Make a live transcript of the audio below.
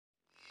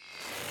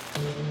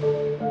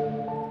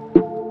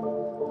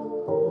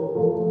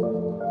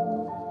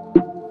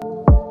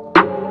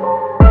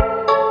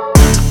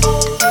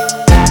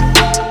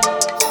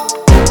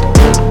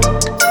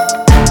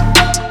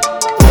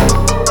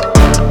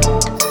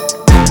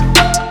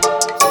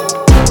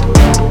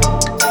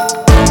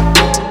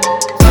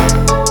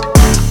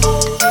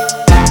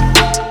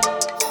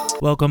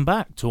Welcome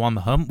back to On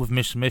the Hunt with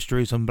Mr.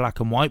 Mysteries and Black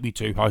and White. We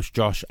two hosts,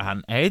 Josh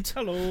and Ed.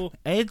 Hello.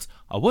 Ed,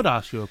 I would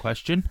ask you a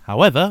question.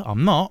 However,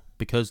 I'm not,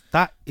 because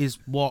that is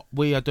what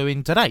we are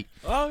doing today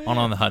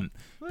on the Hunt.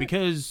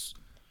 Because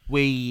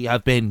we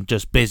have been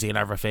just busy and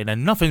everything,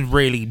 and nothing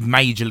really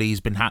majorly has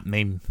been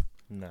happening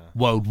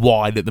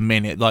worldwide at the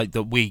minute, like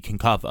that we can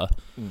cover.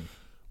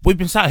 We've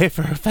been sat here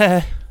for a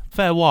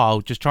fair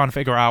while just trying to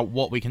figure out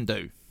what we can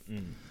do.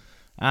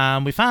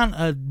 We found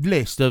a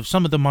list of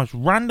some of the most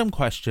random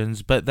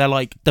questions, but they're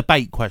like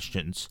debate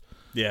questions.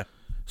 Yeah.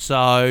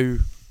 So,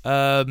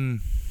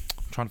 I'm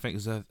trying to think,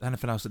 is there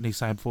anything else that needs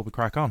saying before we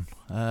crack on?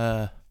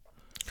 By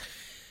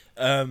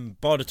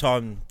the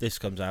time this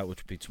comes out,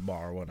 which will be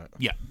tomorrow, won't it?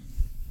 Yeah.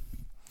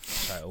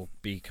 So it'll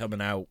be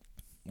coming out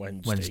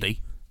Wednesday. Wednesday.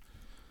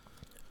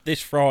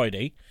 This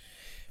Friday,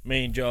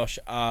 me and Josh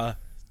are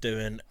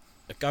doing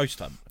a ghost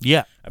hunt.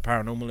 Yeah. A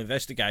paranormal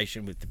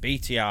investigation with the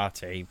BTR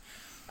team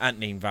at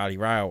Nene Valley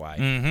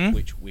Railway,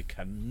 which we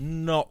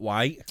cannot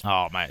wait.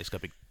 Oh, mate, it's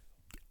going to be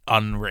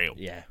unreal.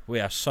 Yeah, we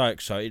are so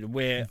excited.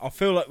 I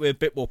feel like we're a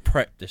bit more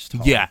prepped this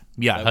time. Yeah,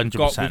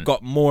 100%. We've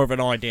got more of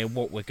an idea of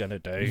what we're going to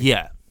do.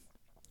 Yeah.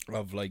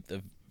 Of, like,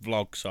 the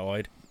vlog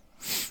side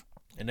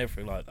and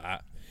everything like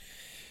that.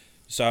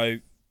 So,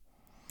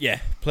 yeah,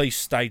 please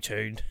stay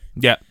tuned.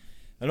 Yeah.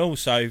 And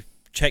also,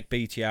 check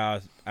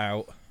BTR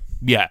out.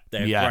 Yeah.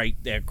 They're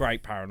great. They're a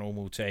great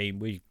paranormal team.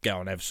 We get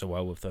on ever so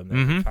well with them.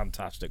 They're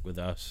fantastic with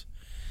us.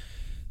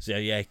 So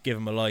yeah, give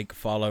them a like,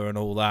 follow, and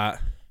all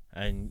that.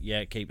 And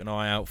yeah, keep an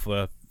eye out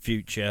for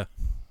future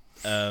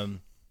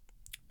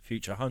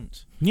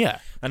hunts. Yeah.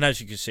 And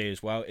as you can see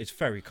as well, it's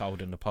very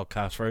cold in the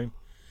podcast room.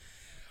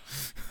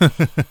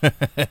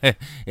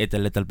 It's a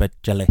little bit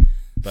chilly.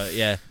 But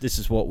yeah, this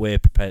is what we're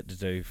prepared to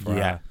do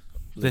for our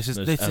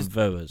listeners and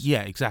viewers.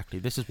 Yeah, exactly.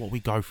 This is what we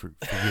go through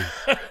for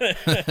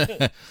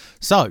you.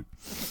 So,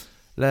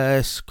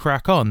 let's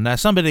crack on. Now,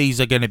 some of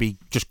these are going to be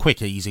just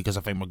quick, easy, because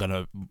I think we're going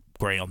to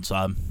agree on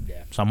some.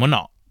 Yeah. Some we're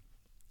not.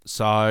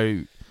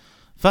 So,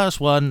 first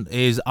one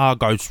is, are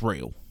ghosts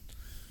real?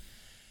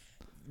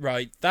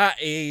 Right,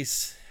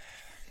 that's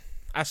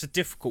a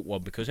difficult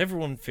one because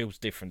everyone feels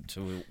different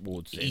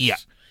towards this. Yeah.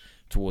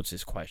 Towards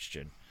this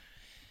question.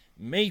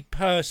 Me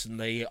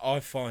personally, I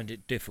find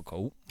it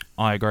difficult.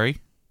 I agree.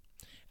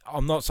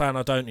 I'm not saying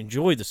I don't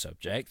enjoy the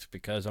subject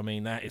because, I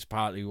mean, that is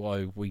partly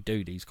why we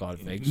do these kind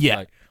of things. Yeah.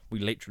 Like, we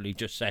literally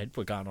just said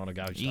we're going on a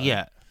ghost hunt.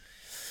 Yeah.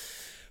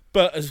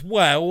 But as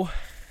well,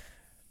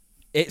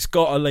 it's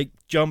got to, like,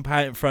 jump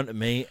out in front of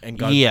me and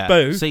go, yeah.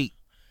 boo. See,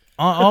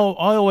 I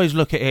always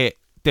look at it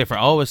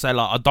different. I always say,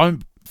 like, I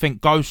don't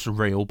think ghosts are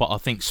real, but I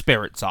think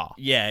spirits are.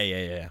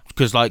 Yeah.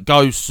 Because, like,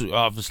 ghosts,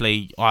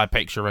 obviously, I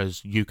picture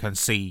as you can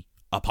see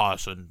a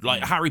person,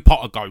 like Harry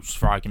Potter ghosts,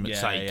 for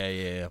argument's sake.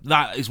 Yeah.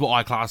 That is what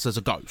I class as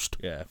a ghost.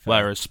 Yeah. Fair.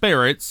 Whereas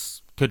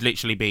spirits could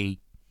literally be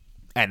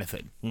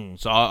anything.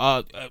 So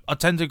I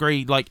tend to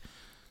agree. Like,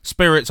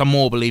 spirits are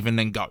more believing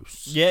than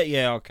ghosts.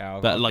 Yeah. Okay.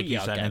 But like you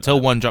said, until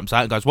one jumps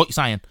out and goes, "What you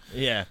saying?"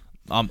 Yeah.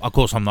 Of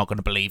course, I'm not going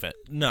to believe it.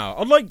 No,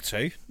 I'd like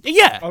to.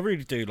 Yeah, I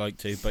really do like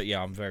to, but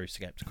yeah, I'm very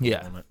sceptical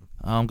on it.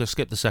 I'm going to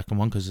skip the second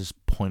one because it's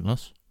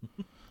pointless.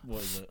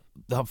 What is it?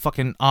 The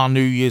fucking our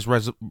New Year's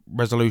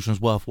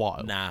resolutions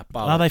worthwhile? Nah,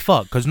 no, they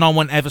fuck because no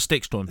one ever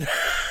sticks to them,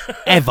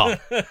 ever.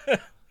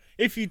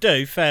 If you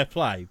do, fair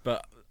play.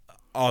 But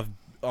I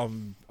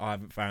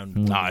haven't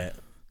found one yet.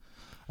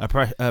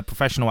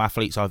 Professional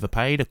athletes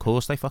overpaid? Of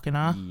course they fucking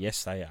are.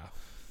 Yes, they are.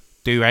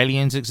 Do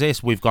aliens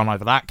exist? We've gone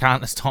over that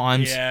countless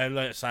times. Yeah,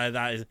 let's say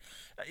that is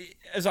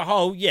as a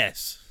whole.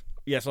 Yes,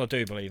 I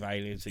do believe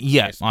aliens exist.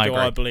 Yeah, I agree.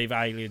 agree. I believe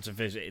aliens have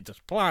visited this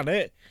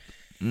planet?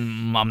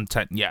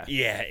 Yeah.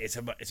 Yeah, it's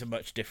a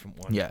much different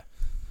one. Yeah.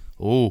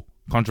 Oh,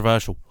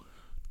 controversial.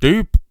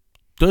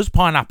 Does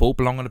pineapple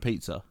belong on a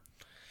pizza?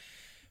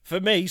 For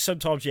me,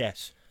 sometimes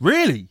yes.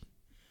 Really?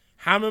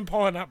 Ham and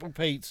pineapple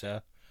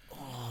pizza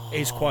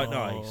is quite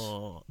nice.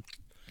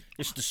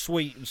 It's the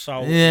sweet and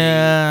salty.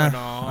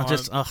 Yeah.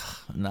 And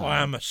no.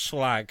 I am a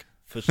slag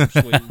for some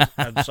sweet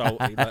and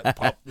salty, like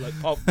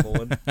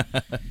popcorn.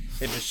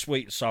 If it's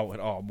sweet and salty,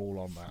 I'm all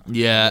on that.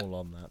 Yeah. I'm all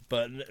on that.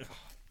 But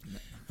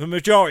the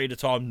majority of the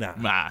time,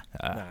 nah.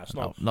 It's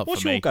not.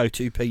 What's for your me.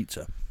 go-to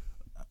pizza?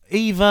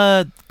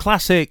 Either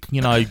classic,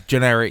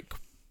 generic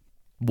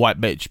white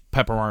bitch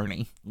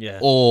pepperoni, Yeah.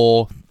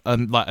 or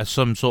like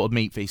some sort of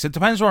meat feast. It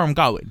depends where I'm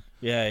going.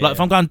 Yeah. Like if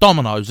I'm going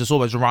Domino's, it's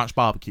always a ranch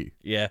barbecue.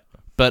 Yeah.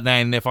 But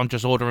then if I'm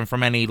just ordering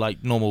from any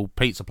like normal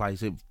pizza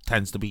place, it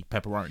tends to be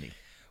pepperoni.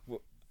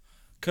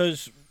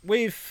 Because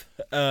with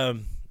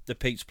the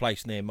pizza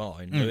place near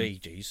mine,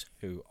 Luigi's,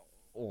 who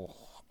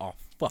I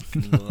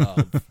fucking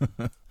love.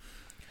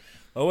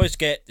 I always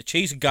get the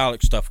cheese and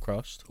garlic stuffed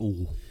crust.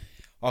 Ooh.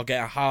 I'll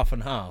get a half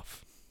and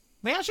half.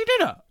 They actually do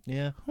that?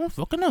 Yeah. Oh,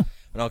 fucking hell.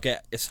 And I'll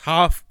get, it's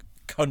half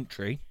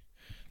country,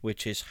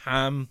 which is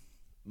ham,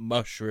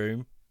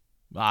 mushroom,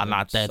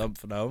 Not dead.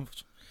 something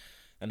else,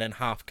 and then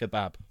half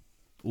kebab.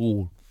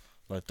 Ooh.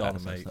 Like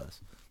dynamite.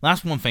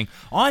 That's one thing.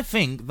 I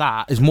think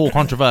that is more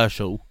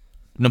controversial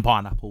than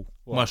pineapple.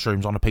 What?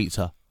 Mushrooms on a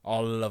pizza. I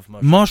love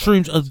mushrooms.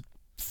 Mushrooms are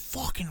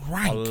fucking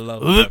rank. I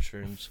love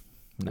mushrooms.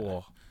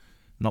 No.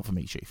 Not for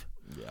me, Chief.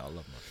 Yeah, I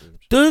love mushrooms.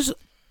 Does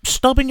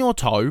stubbing your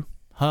toe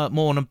hurt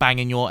more than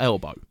banging your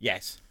elbow?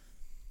 Yes.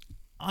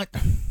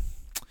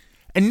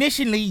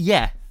 Initially,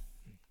 yeah.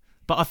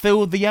 But I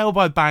feel the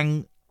elbow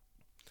bang,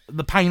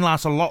 the pain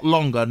lasts a lot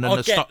longer than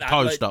the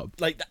toe stub.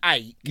 Like the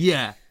ache.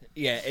 Yeah.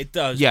 Yeah, it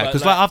does. Yeah,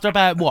 because like after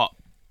about,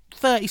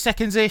 30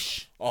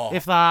 seconds-ish,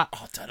 if that.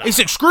 I don't know. It's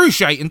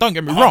excruciating, don't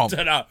get me wrong. I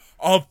don't know.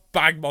 I've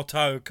banged my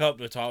toe a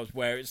couple of times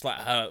where it's like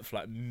hurt for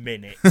like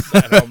minutes.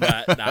 And I'm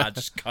like, nah,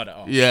 just cut it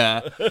off.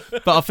 Yeah.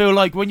 But I feel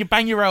like when you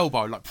bang your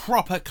elbow, like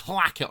proper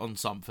clack it on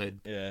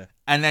something. Yeah.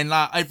 And then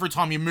like every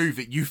time you move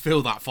it, you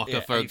feel that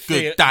fucker for a good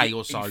feel, day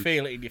or so. You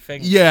feel it in your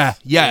fingers. Yeah.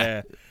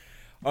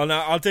 I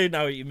know. I do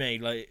know what you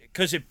mean. Like,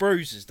 because it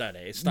bruises, doesn't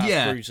it? It starts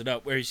bruising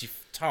up. Whereas your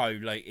toe,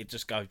 like, it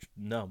just goes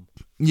numb.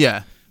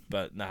 Yeah.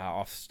 But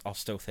nah, I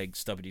still think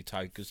stubbing your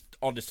toe. Because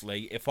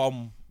honestly, if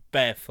I'm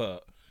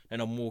barefoot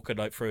and I'm walking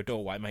like through a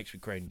doorway, it makes me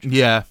cringe.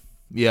 Yeah.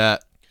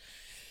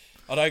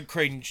 I don't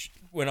cringe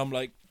when I'm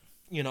like,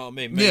 you know what I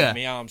mean, moving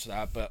my arms and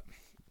that. But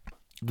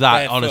that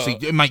barefoot, honestly,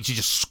 it makes you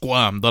just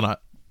squirm, doesn't it?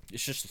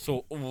 It's just the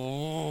thought.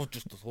 Oh,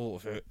 just the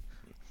thought of it.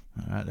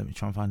 All right, let me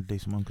try and find a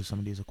decent one because some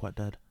of these are quite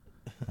dead.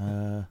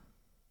 Oh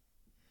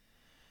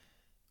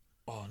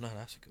no,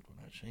 that's a good one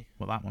actually.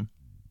 What, that one?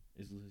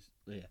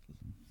 Yeah.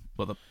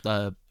 What,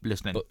 the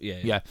listening? But,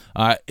 yeah.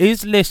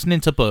 Is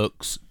listening to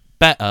books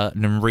better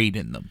than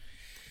reading them?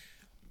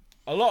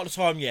 A lot of the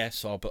time,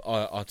 yes.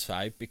 I'd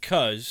say,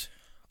 because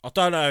I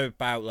don't know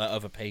about like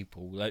other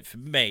people. Like for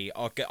me,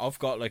 I've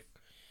got like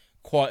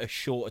quite a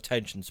short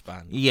attention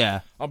span.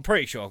 Yeah. I'm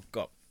pretty sure I've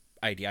got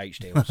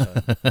ADHD or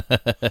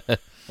so.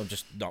 I'm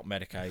just not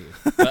medicated.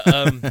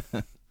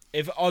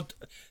 But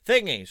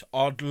thing is,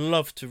 I'd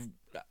love to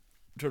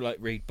like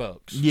read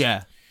books.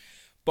 Yeah.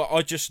 But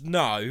I just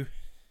know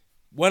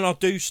when I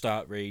do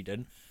start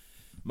reading,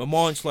 my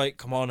mind's like,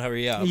 come on,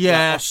 hurry up.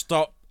 Yeah.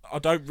 Like, I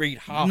don't read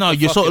half. No, the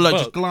you sort of like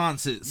book. just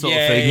glance it sort of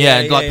thing.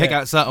 Yeah, like pick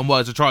out certain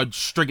words and try and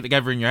string it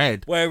together in your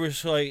head.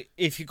 Whereas like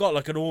if you got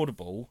like an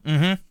Audible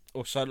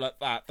or something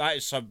like that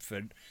is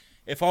something.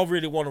 If I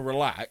really want to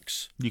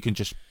relax, you can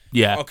just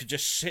I could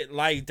just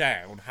lay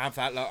down, have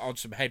that like on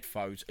some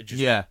headphones and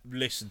just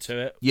listen to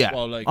it. Yeah.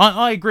 While, like,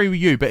 I agree with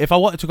you, but if I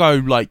wanted to go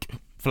like,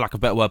 for lack of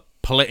a better word,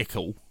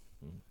 political,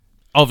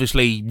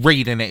 obviously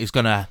reading it is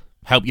gonna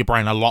help your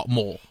brain a lot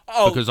more.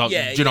 Because do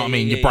you know what I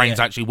mean? Your brain's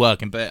actually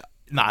working, but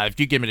no, if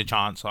you give me the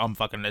chance, I'm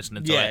fucking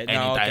listening to it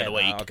any day of the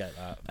week. I'll get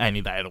that.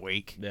 Any day of the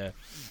week. Yeah.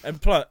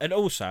 And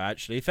also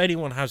actually, if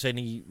anyone has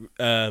any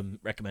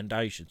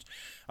recommendations,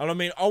 and I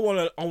mean I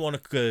want a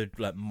good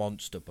like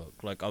monster book,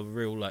 like a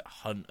real like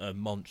hunter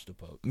monster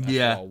book. That's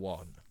what I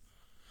want.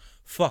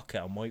 Fuck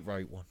it, I might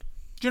write one.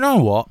 Do you know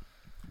what?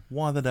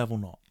 Why the devil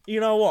not? You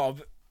know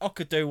what? I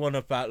could do one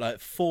about like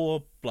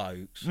 4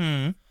 blokes.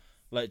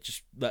 Like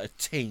just like a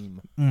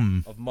team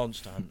of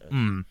monster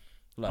hunters.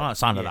 Like, I like the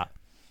sound of that.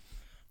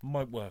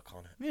 Might work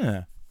on it.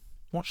 Yeah.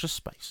 Watch the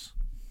space.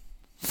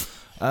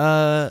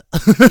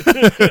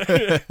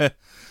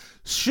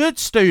 Should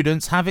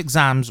students have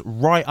exams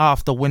right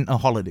after winter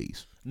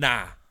holidays?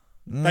 Nah.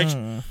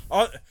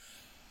 I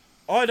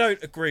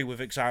don't agree with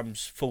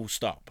exams full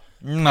stop.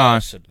 No.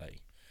 Personally.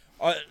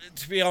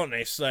 To be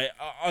honest, like,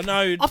 I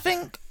know... I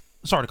think...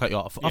 Sorry to cut you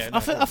off. Yeah,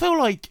 I feel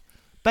like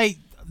they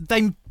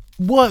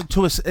work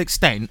to an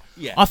extent.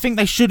 Yeah. I think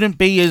they shouldn't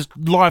be as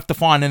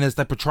life-defining as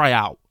they portray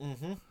out. Do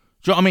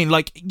you know what I mean?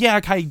 Like, yeah,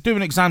 okay, do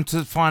an exam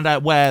to find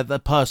out where the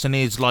person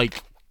is,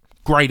 like,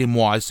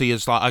 grading-wise. So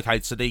it's like, okay,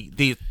 so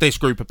this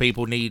group of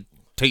people need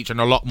teaching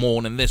a lot more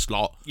than this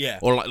lot. Yeah.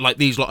 Or, like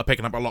these lot are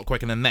picking up a lot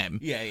quicker than them.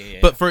 Yeah.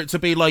 But for it to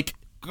be, like,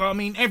 I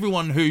mean,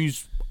 everyone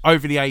who's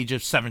over the age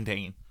of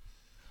 17,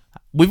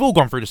 we've all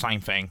gone through the same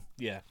thing.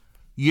 Yeah.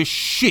 You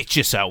shit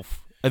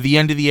yourself at the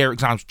end of the year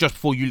exams just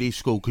before you leave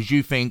school because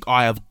you think,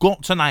 I have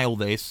got to nail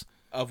this.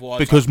 Otherwise,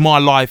 because my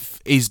life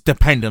is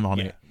dependent on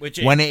it.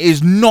 When it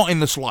is not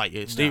in the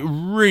slightest. No. It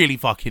really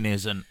fucking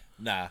isn't.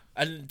 Nah.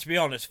 And to be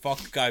honest, if I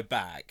could go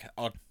back,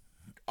 I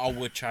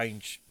would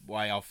change the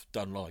way I've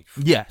done life.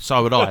 Yeah,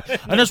 so would I.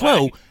 And as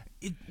well,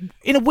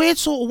 in a weird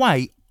sort of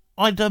way,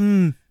 I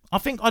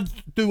think I'd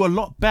do a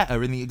lot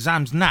better in the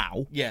exams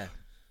now. Yeah.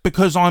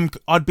 Because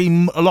I'd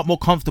be a lot more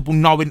comfortable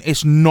knowing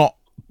it's not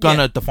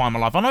gonna define my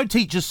life. I know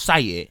teachers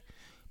say it,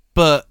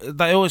 but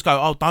they always go,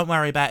 oh, don't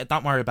worry about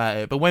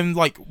it. But when,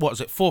 like, 4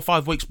 or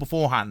 5 weeks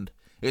beforehand,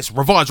 it's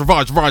revise. Do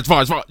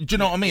you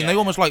know what I mean? They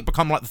almost, like,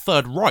 become, like, the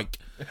Third Reich.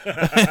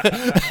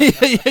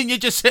 And you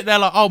just sit there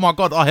like, oh, my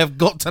God, I have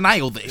got to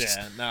nail this.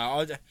 Yeah,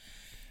 no,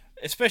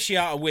 especially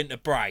out of winter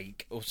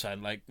break, also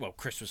like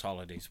Christmas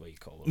holidays, what you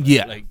call it,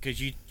 Yeah. like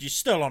because you're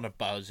still on a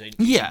buzz, and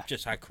Yeah. you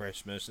just had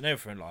Christmas and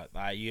everything like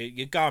that.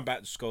 You're going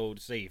back to school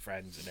to see your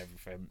friends and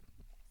everything.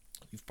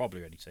 You've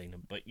probably already seen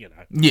them, but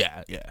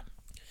Yeah.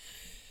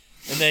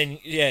 And then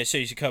as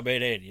soon as you come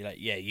in, you're like,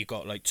 you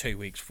got like 2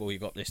 weeks before you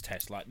got this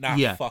test. Like,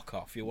 nah, fuck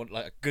off. You want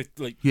like a good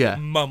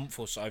month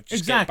or so,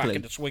 just get back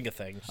in the swing of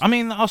things. I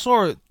mean, I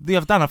saw it the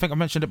other day, and I think I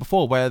mentioned it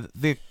before, where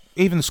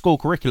even the school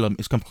curriculum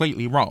is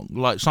completely wrong.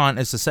 Like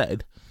scientists have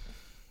said,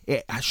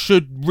 it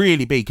should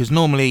really be, because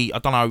normally, I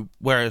don't know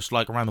where it's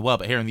like around the world,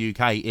 but here in the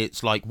UK,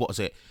 it's like,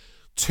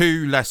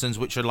 2 lessons,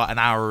 which are like an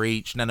hour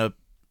each, and then a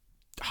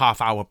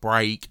half-hour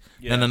break,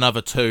 then another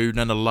 2,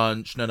 then a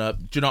lunch, then do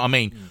you know what I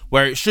mean?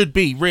 Where it should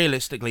be,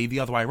 realistically, the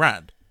other way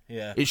around.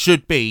 Yeah. It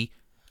should be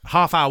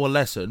half-hour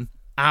lesson,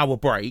 hour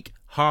break,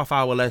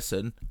 half-hour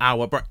lesson,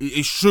 hour break.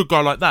 It should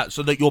go like that,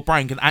 so that your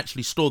brain can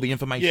actually store the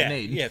information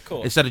in. Yeah, of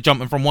course. Instead of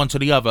jumping from one to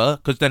the other,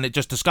 because then it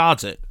just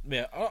discards it.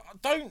 Yeah,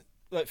 don't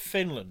let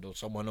Finland or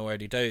someone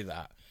already do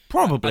that.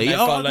 Probably.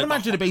 I can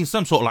imagine it being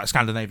some sort of like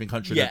Scandinavian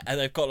country. Yeah, and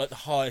they've got like the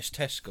highest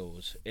test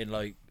scores in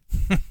like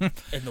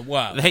in the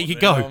world. There you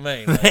go. Know what I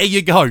mean? Like, there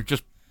you go.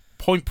 Just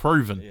point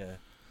proven. Yeah.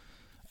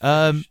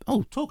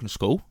 Talking of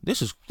school,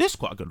 this is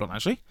quite a good one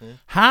actually.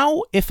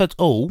 How, if at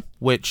all,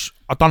 which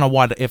I don't know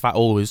why the if at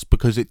all is,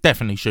 because it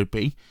definitely should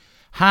be.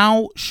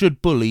 How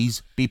should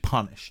bullies be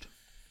punished?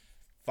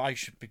 They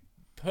should be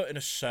put in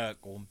a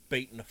circle and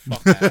beaten the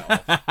fuck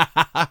out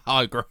of.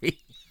 I agree.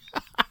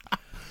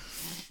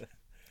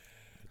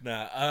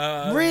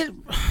 Really?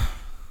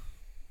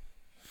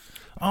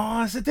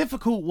 Oh, it's a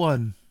difficult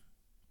one.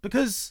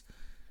 Because...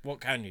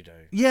 What can you do?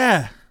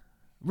 Yeah.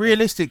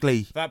 Realistically.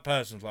 If that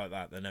person's like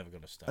that, they're never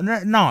going to stop.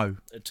 No.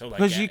 Until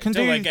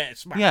they get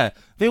smacked. Yeah.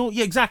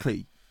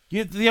 Exactly.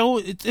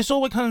 It's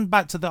always coming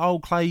back to the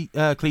old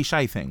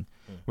cliche thing.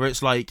 Where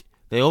it's like,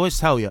 they always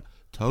tell you,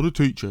 tell the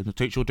teacher, and the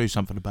teacher will do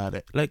something about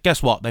it. Like,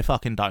 guess what? They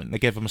fucking don't. They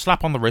give him a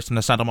slap on the wrist and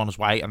they send him on his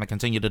way, and they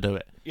continue to do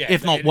it. Yeah,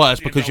 if not worse,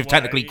 because you've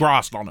technically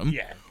grasped on them.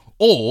 Yeah.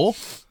 Or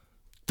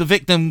the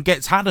victim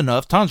gets had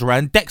enough, turns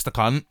around, decks the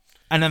cunt,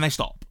 and then they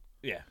stop.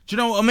 Yeah. Do you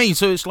know what I mean?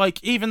 So it's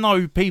like, even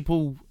though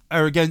people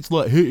are against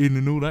like hitting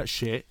and all that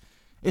shit,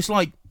 it's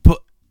like,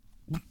 but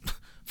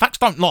facts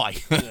don't lie.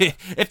 Yeah.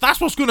 If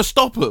that's what's going to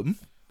stop them,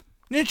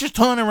 then just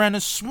turn around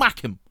and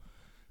smack him.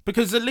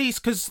 Because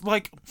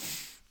like,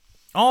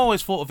 I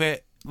always thought of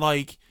it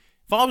like,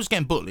 if I was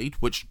getting bullied,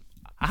 which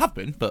I have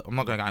been, but I'm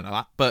not going to go into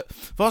that, but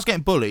if I was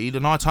getting bullied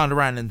and I turned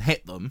around and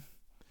hit them,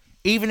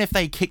 even if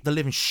they kick the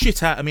living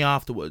shit out of me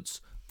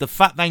afterwards, the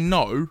fact they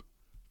know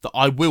that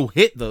I will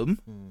hit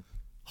them,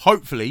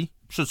 hopefully,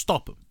 should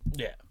stop them.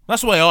 Yeah.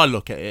 That's the way I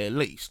look at it, at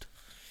least.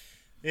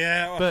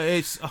 Yeah. But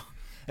it's...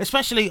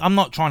 especially, I'm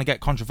not trying to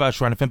get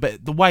controversial or anything,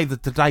 but the way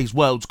that today's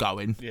world's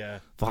going,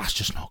 that's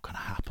just not going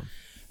to happen.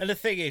 And the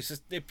thing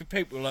is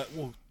people are like,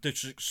 well,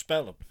 just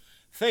expel them.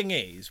 Thing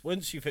is,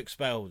 once you've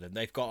expelled them,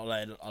 they've got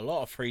a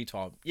lot of free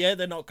time. Yeah,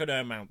 they're not going to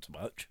amount to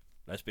much,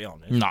 let's be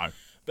honest. No.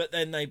 But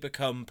then they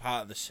become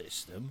part of the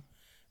system,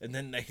 and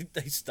then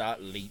they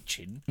start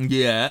leeching.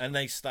 Yeah. And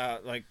they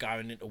start like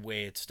going into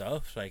weird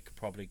stuff. They could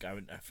probably go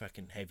into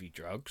fucking heavy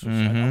drugs. Or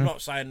something. I'm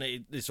not saying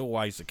that it's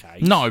always the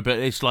case. No, but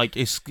it's like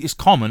it's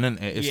common,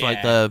 isn't it? It's like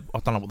I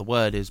don't know what the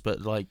word is,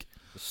 but like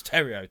the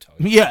stereotype.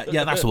 Yeah,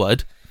 that's the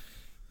word.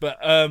 But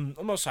I'm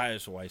not saying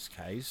it's always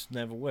the case.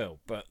 Never will.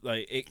 But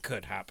like it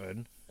could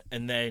happen,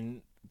 and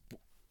then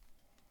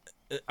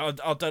I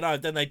don't know.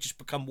 Then they just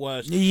become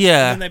worse.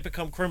 Yeah. And then they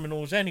become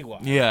criminals anyway.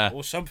 Yeah.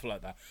 Or something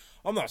like that.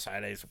 I'm not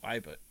saying it's a way,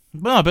 but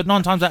no. But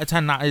 9 times out of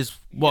 10, that is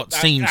what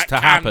seems to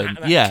happen.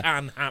 That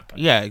can happen.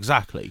 Yeah,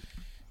 exactly.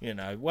 You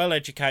know,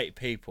 well-educated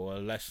people,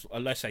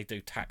 unless they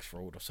do tax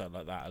fraud or something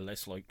like that, are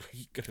less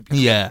likely going to be.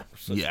 Yeah.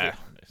 Criminals, to be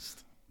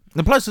honest.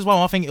 And plus, as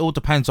well, I think it all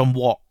depends on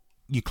what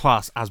you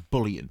class as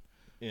bullying.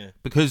 Yeah.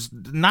 Because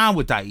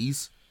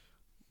nowadays,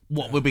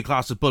 what would be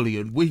classed as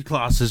bullying, we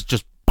class as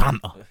just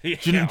banter. Do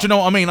you know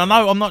what I mean? I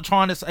know I'm not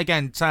trying to,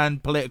 again,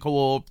 sound political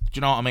or, do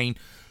you know what I mean?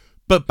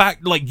 But back,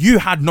 like, you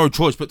had no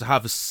choice but to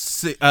have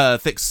a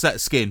thick set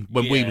of skin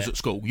when we was at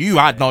school. You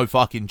had no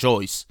fucking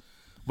choice.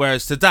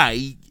 Whereas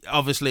today,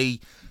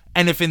 obviously,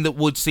 anything that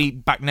would see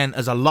back then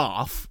as a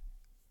laugh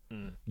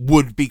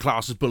would be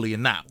classed as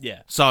bullying now.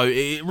 Yeah. So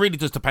it really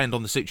does depend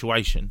on the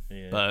situation.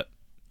 Yeah. But,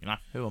 you know,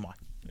 who am I?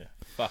 Yeah.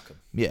 Fuck them.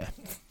 Yeah.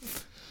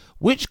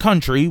 Which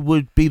country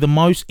would be the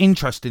most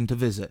interesting to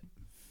visit?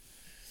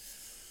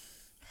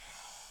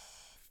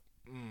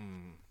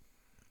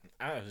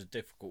 That was a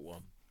difficult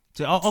one.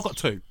 See, I've got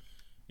 2.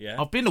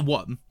 Yeah. I've been to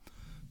 1,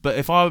 but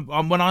if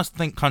when I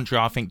think country,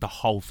 I think the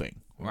whole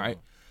thing, right?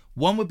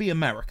 One would be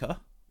America.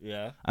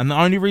 Yeah. And the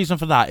only reason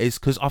for that is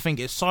because I think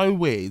it's so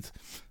weird,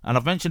 and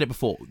I've mentioned it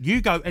before.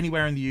 You go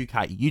anywhere in the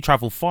UK, you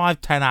travel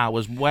 5-10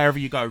 hours wherever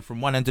you go from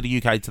one end of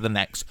the UK to the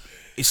next,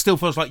 it still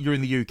feels like you're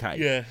in the UK.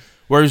 Yeah.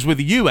 Whereas with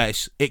the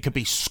US, it could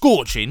be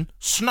scorching,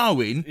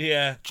 snowing,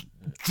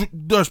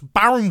 there's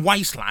barren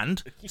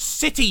wasteland,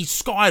 city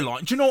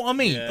skyline. Do you know what I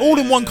mean? Yeah, all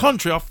in one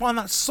country. I find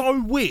that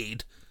so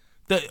weird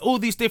that all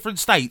these different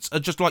states are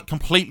just like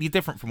completely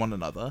different from one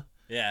another.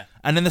 Yeah.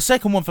 And then the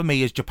second one for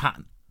me is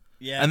Japan.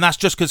 Yeah. And that's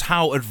just because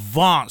how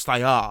advanced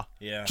they are.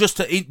 Yeah. Just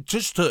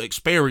to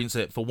experience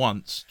it for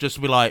once. Just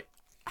to be like,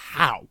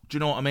 how? Do you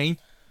know what I mean?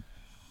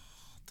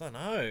 I don't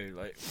know.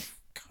 Like,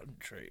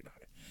 country.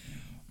 Like,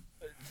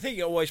 the thing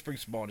that always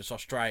brings to mind is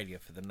Australia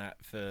for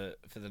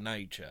the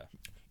nature.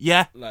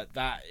 Yeah. Like,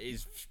 that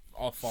is...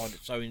 I find it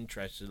so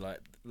interesting. Like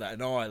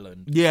an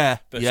island. Yeah.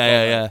 But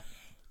Yeah.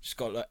 It's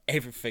got like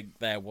everything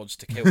there wants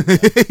to kill you.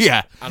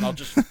 Yeah. And I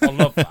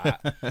love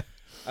that.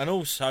 And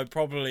also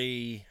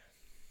probably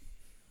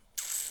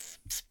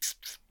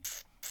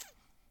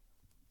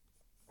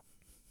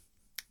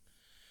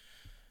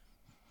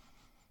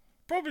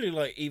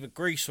like either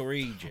Greece or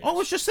Egypt. I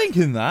was just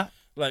thinking that.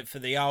 Like for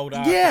the old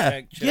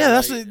architecture.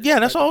 That's like, what I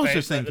was like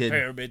just thinking. The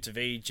pyramids of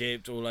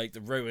Egypt or like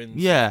the ruins.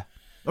 Yeah.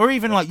 Or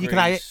even like you could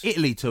add Greece.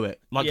 Italy to it,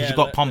 like because Yeah, you've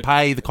got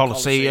Pompeii, the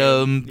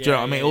Colosseum. Do you know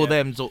what I mean? All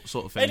them sort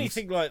of things.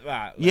 Anything like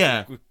that. Like,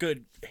 Yeah. with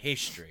good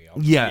history.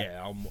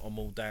 I'm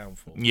all down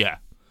for. Yeah.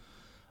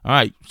 All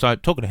right. So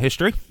talking of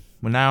history,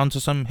 we're now onto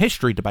some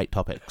history debate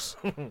topics.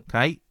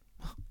 Okay.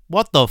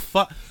 What the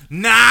fuck?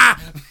 Nah.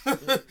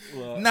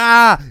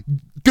 Nah.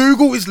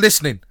 Google is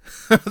listening.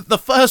 The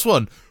first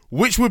one.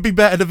 Which would be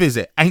better to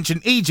visit,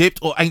 ancient Egypt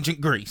or ancient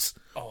Greece?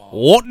 Oh.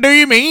 What do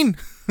you mean?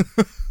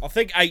 I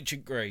think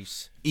ancient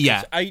Greece.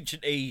 Yeah.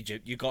 Ancient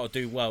Egypt, you got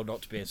to do well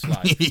not to be a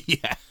slave.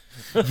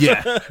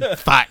 Yeah.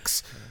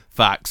 Facts.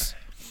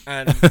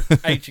 And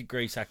ancient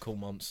Greece had cool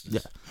monsters.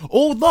 Yeah.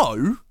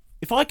 Although,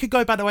 if I could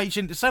go back to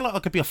ancient, say like I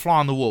could be a fly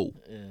on the wall,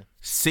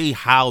 see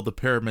how the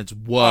pyramids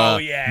were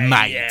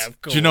made. Yeah,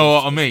 of course, do you know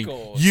what I mean?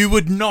 You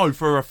would know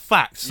for a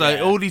fact.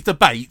 So all these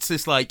debates,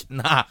 it's like,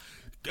 nah.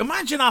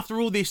 Imagine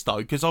after all this though,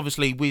 because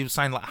obviously we were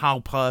saying like how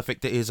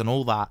perfect it is and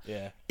all that.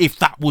 Yeah. If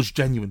that was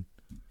genuine.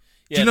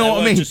 Yeah, do you know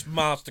what I mean? Just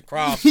master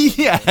craftsmen.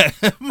 Yeah.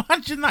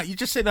 Imagine that. You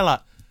just sit there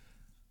like,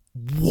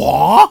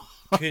 what?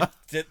 But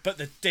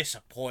the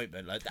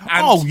disappointment, like the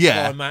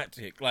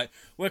anticlimactic, like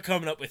we're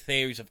coming up with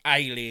theories of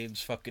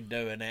aliens fucking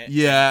doing it.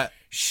 Yeah.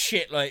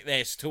 Shit like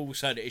this, to all of a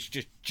sudden it's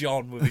just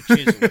John with a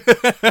chisel.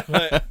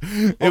 Like,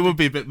 it would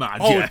be a bit mad.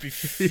 I would be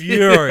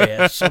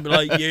furious. I'd be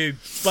like, you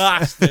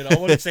bastard! I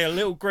want to see a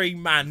little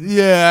green man,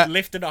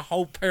 lifting a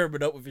whole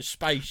pyramid up with his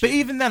spaceship. But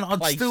even then,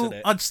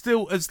 I'd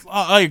still,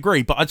 I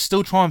agree, but I'd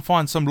still try and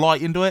find some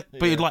light into it.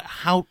 But like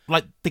how,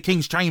 like the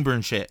King's Chamber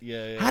and shit.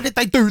 Yeah. How did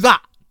they do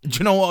that? Do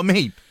you know what I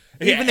mean?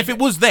 Even if it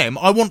was them,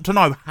 I want to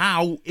know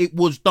how it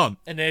was done.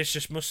 And there's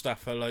just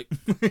Mustafa, like,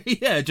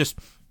 yeah, just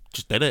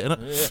did it,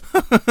 innit?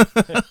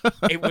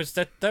 Yeah. It was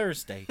the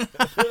Thursday.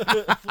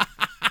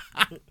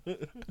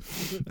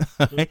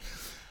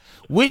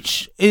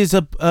 Which is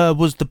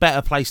was the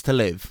better place to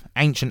live,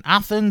 ancient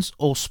Athens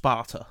or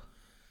Sparta?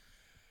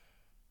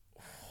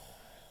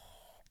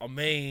 I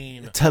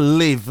mean, to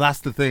live,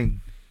 that's the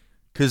thing.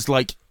 Because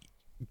like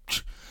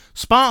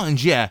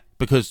Spartans,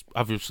 because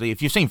obviously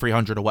if you've seen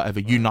 300 or whatever,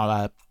 you know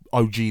how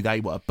OG they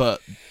were.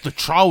 But the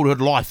childhood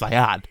life they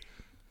had.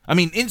 I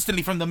mean,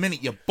 instantly from the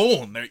minute you're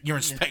born, you're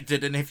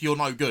inspected, and if you're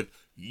no good,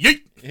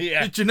 yeet.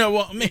 Yeah. Do you know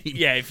what I mean?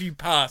 Yeah, if you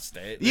passed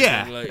it.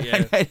 Yeah.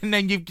 Like, and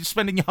then you're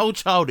spending your whole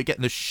childhood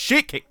getting the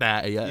shit kicked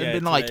out of you. And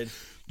being like, then,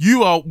 you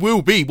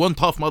will be one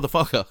tough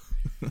motherfucker.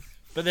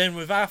 But then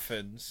with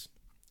Athens,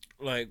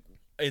 like,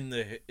 in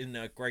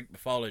the Greek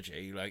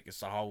mythology, like, it's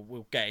the whole...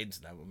 We'll get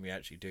into that when we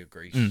actually do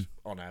Greece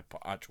on our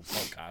actual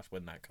podcast,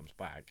 when that comes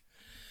back.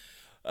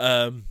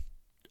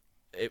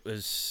 It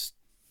was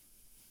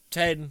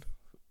 10...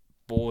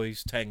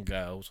 boys, 10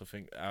 girls, I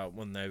think,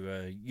 when they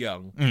were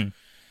young,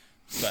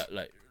 but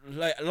like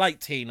late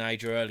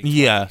teenager, early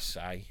 20s,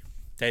 say,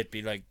 they'd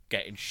be like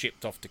getting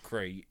shipped off to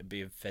Crete and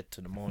being fed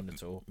to the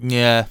Minotaur.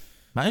 Yeah,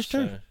 that is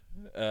true.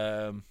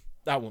 So,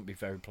 that wouldn't be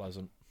very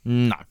pleasant.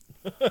 No.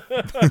 But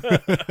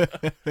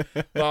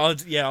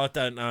I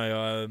don't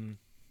know.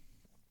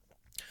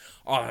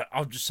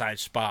 I'm just saying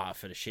Sparta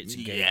for the shits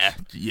and gigs.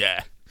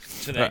 Yeah.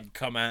 To then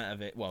come out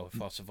of it. Well,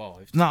 if I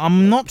survived. No,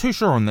 I'm not too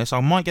sure on this. I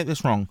might get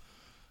this wrong.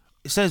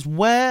 It says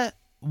were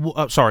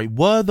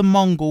the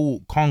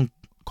Mongol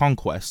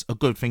conquests a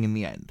good thing in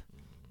the end?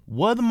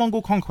 Were the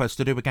Mongol conquests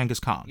to do with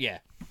Genghis Khan? Yeah.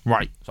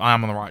 Right. So I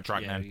am on the right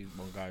track then. He's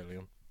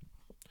Mongolian.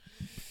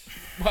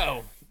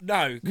 Well,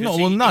 no.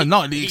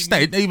 Not to the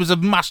extent. He was a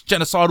mass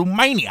genocidal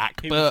maniac.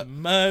 He was a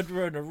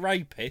murderer and a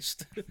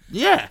rapist.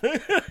 Yeah.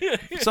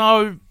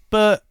 So,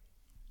 but,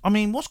 I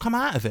mean, what's come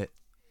out of it?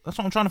 That's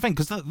what I'm trying to think,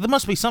 because there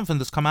must be something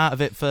that's come out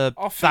of it for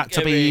that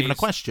to be even a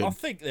question. I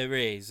think there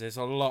is. There's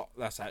a lot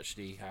that's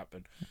actually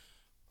happened.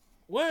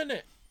 Weren't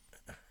it?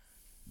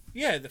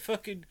 Yeah,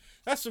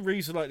 that's the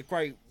reason, like, the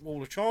Great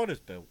Wall of China's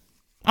built.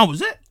 Oh,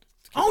 was it?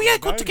 Oh, yeah,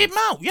 good to keep them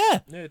out, yeah.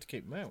 Yeah, to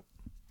keep them out.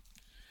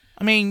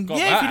 I mean,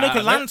 if you look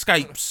at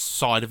landscape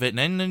side of it,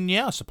 then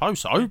yeah, I suppose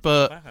so,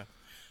 but...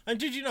 And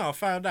did you know, I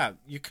found out,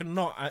 you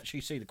cannot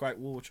actually see the Great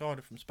Wall of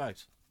China from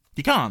space.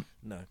 You can't?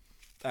 No.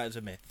 That is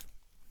a myth.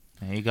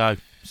 There you go.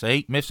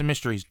 See? Myths and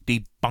mysteries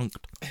debunked.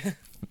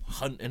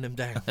 Hunting them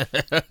down.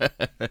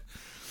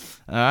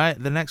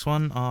 Alright, the next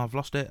one. Oh, I've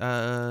lost it.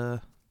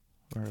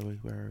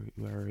 Where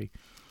are we?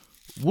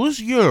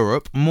 Was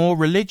Europe more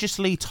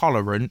religiously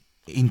tolerant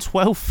in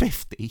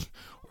 1250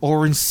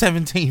 or in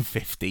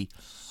 1750?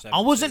 I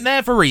wasn't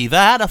there for either.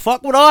 How the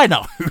fuck would I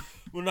know?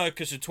 Well, no,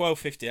 because in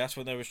 1250, that's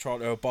when they was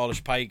trying to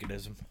abolish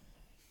paganism.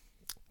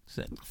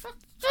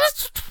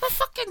 That's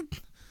fucking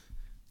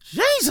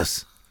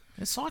Jesus!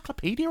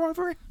 Encyclopedia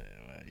over it. Yeah,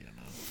 well, you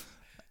know.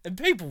 And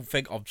people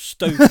think I'm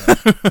stupid.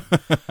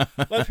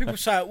 Like people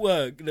say at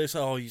work, they say,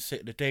 "Oh, you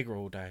sit in the digger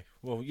all day."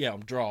 Well, yeah,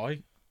 I'm dry,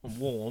 I'm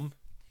warm,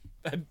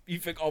 and you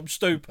think I'm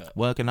stupid.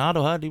 Working hard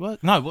or hardly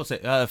work? No, what's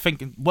it?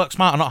 Thinking work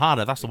smarter, not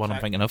harder. That's the one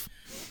I'm thinking of.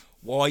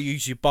 Why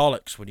use your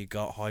bollocks when you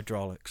got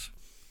hydraulics?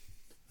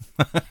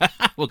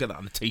 We'll get that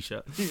on a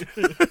t-shirt.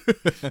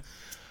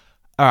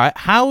 All right.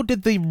 How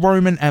did the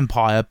Roman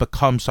Empire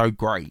become so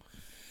great?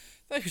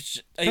 They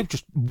were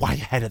just way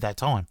ahead of their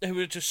time. They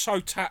were just so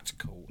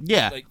tactical.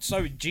 Yeah. Like so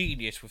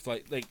ingenious with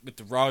like with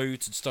the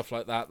roads and stuff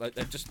like that. Like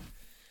they just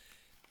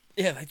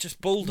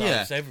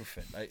bulldozed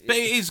everything. Like, but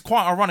it is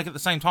quite ironic at the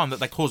same time that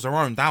they caused their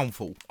own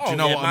downfall. Do you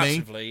know what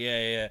massively, I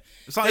mean? Yeah.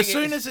 It's like as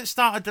soon as it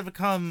started to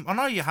become, I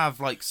know you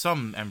have like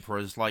some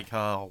emperors, like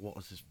what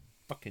was his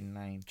fucking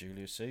name?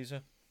 Julius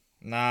Caesar.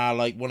 Nah,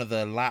 like one of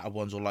the latter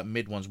ones or like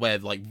mid ones where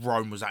like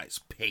Rome was at its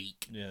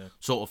peak,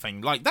 sort of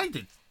thing. Like they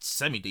did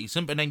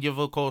semi-decent, but then you've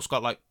of course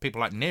got like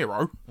people like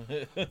Nero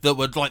that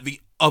were like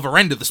the other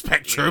end of the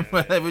spectrum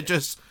where they were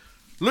just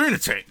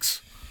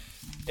lunatics.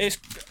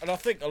 And I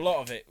think a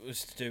lot of it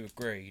was to do with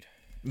greed.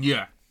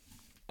 Yeah.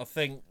 I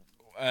think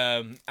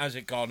as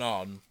it gone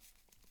on,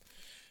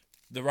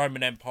 the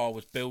Roman Empire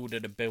was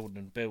building and building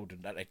and building,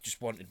 that they just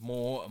wanted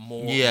more and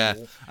more. Yeah, and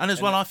more. And as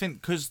well, I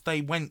think because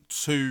they went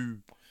too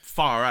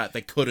far out,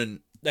 they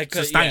couldn't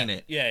sustain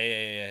it. Yeah.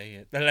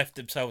 They left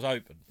themselves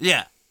open.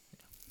 Yeah.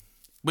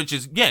 Which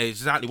is,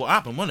 exactly what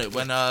happened, wasn't it?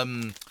 When, I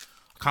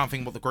can't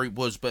think what the group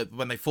was, but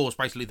when they forced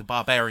basically the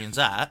barbarians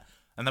out,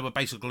 and they were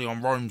basically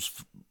on Rome's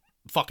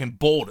fucking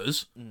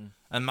borders,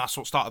 and that's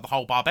what started the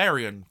whole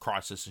barbarian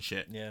crisis and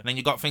shit. Yeah. And then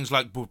you got things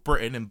like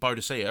Britain and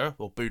Boadicea,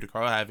 or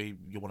Boudica, however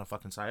you want to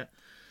fucking say it.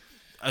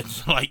 And,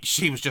 like,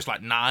 she was just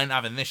like, nah, I ain't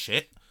having this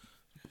shit.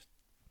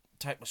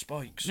 Take my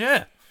spikes.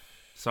 Yeah.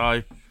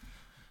 So,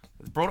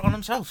 they brought it on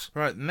themselves.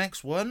 Right,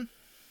 next one.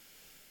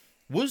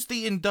 Was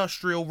the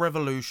Industrial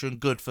Revolution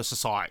good for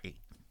society?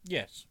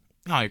 Yes.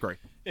 I agree.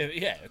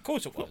 Yeah, of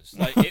course it was.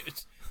 Like it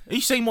was. You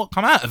seen what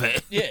come out of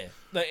it? Yeah,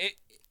 like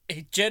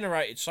it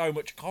generated so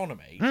much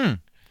economy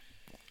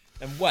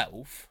and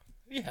wealth.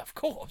 Yeah, of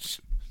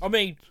course. I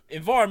mean,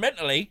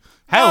 environmentally,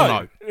 hell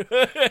no.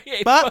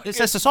 But it it's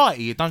a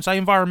society. You don't say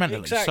environmentally.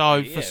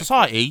 Exactly, so for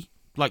society,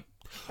 like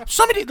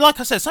somebody, like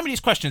I said, some of these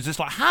questions, it's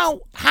like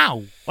how I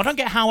don't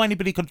get how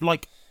anybody could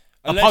like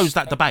oppose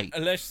that debate.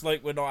 Unless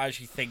like we're not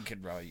actually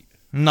thinking right.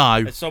 No.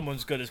 And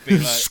someone's going to be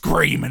like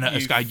screaming at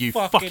us, going, "You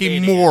fucking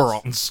idiots.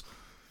 morons!"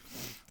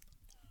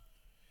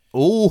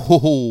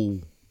 Oh,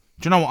 do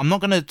you know what? I'm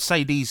not going to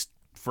say these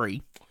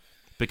three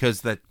because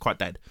they're quite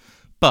dead,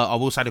 but I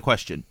will say the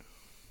question: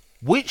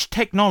 which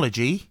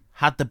technology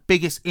had the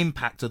biggest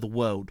impact of the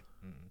world?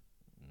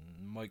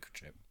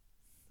 Microchip.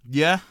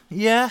 Yeah.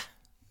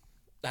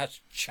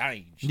 That's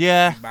changed.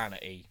 Yeah.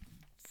 Humanity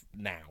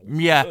now.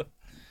 Yeah.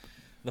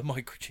 The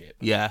microchip.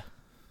 Yeah.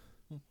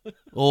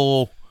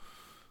 Or.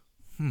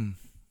 All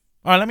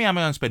right, let me have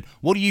my own spin.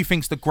 What do you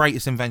think's the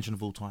greatest invention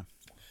of all time?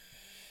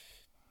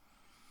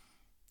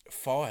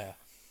 Fire.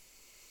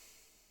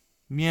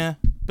 Yeah,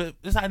 but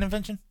is that an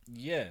invention?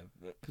 Yeah.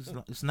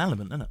 It's an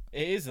element, isn't it?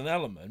 It is an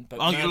element, but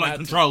you're like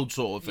controlled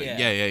sort of thing.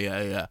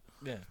 Yeah.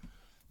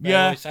 They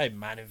always say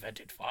man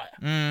invented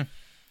fire.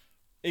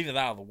 Either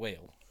that or the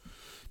wheel.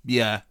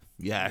 Yeah.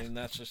 I mean,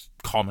 that's just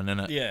common,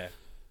 isn't it? Yeah.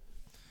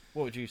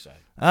 What would you say?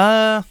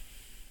 I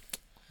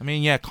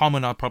mean, yeah,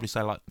 common. I'd probably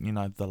say like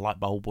the light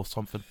bulb or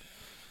something,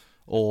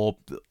 or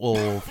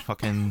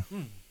fucking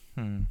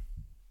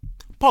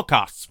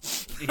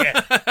podcasts.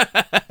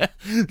 Yeah,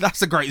 that's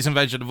the greatest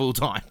invention of all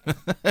time.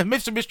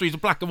 Myths and Mysteries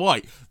of Black and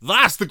White.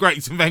 That's the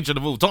greatest invention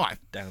of all time.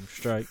 Damn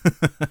straight.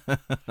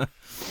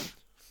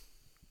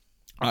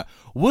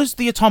 Was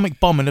the atomic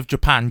bombing of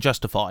Japan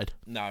justified?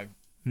 No.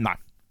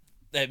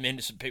 Them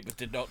innocent people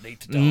did not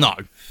need to die.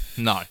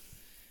 No.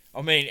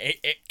 I mean,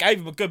 it gave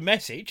them a good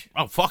message.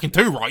 Oh, fucking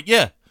too right,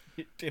 yeah.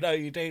 You know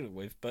who you're dealing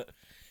with, but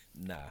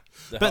nah.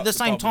 But at the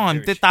same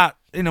time, did that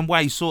in a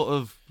way sort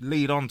of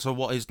lead on to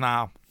what is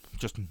now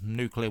just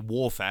nuclear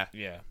warfare?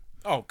 Yeah.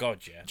 Oh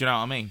God, yeah. Do you know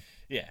what I mean?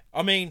 Yeah.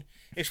 I mean,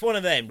 it's one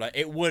of them. Like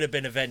it would have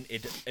been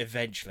invented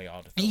eventually. I'd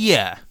have thought.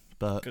 Yeah,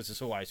 but because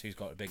it's always who's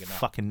got it big enough.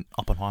 Fucking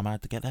Oppenheimer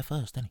had to get there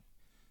first, didn't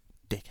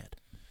he? Dickhead.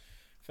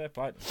 Fair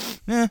play.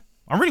 Yeah,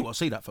 I really want to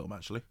see that film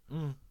actually.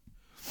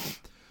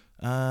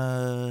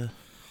 No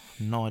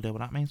idea what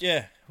that means.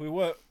 Yeah, I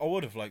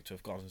would have liked to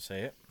have gone and see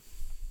it.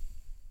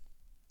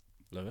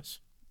 Lewis.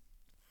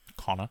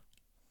 Connor.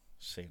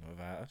 Seen it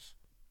without us.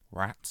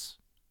 Rats.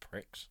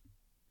 Pricks.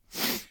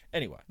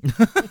 Anyway.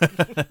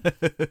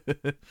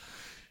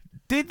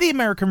 Did the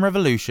American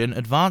Revolution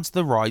advance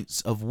the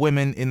rights of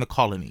women in the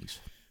colonies?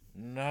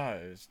 No,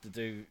 it's to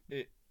do...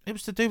 It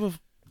was to do with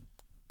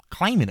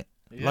claiming it.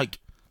 Yeah. Like,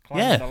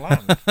 Claiming the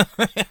land.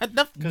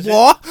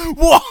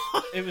 What?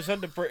 It was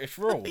under British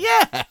rule.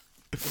 Yeah.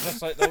 Because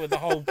that's like with the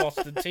whole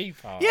Boston Tea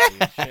Party Yeah.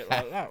 and shit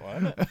like that,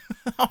 wasn't it?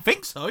 I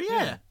think so,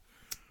 yeah.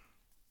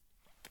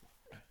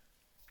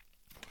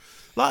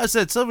 Like I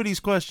said, some of these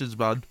questions,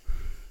 man.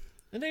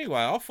 And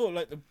anyway, I thought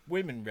like the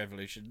women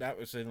revolution, that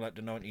was in like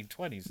the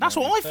 1920s. That's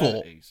what I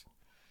thought. 1930s.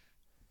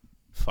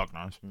 Fuck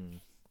knows.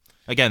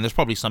 Again, there's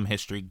probably some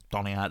history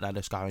Donny out there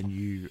that's going,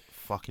 you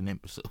fucking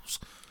imbeciles.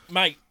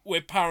 Mate,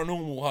 we're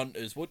paranormal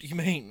hunters. What do you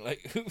mean?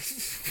 Like,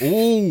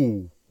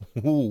 Ooh,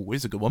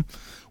 here's a good one.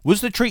 Was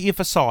the Treaty of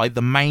Versailles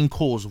the main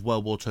cause of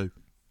World War II?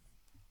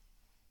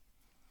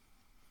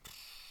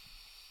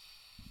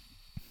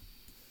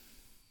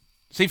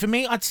 See, for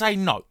me, I'd say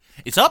no.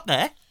 It's up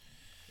there.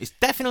 It's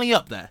definitely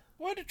up there.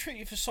 why did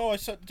Treaty of Versailles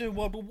something to do with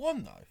World War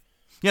One though?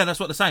 Yeah, that's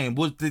what they're saying.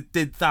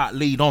 Did that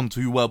lead on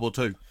to World War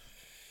II?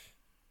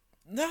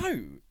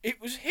 No,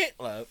 it was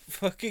Hitler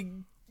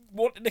fucking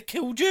wanting to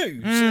kill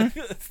Jews. And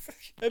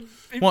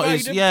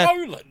invading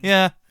Poland.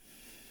 Yeah.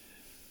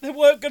 There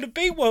weren't going to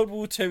be World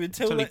War Two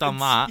until he done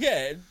that.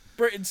 Yeah,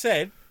 Britain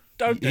said,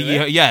 don't do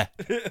it. Yeah.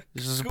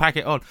 Just pack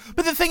it on.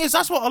 But the thing is,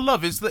 that's what I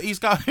love, is that he's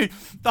going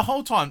the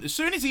whole time. As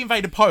soon as he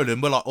invaded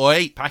Poland, we're like,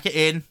 oi, pack it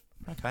in.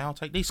 Okay, I'll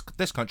take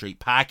this country.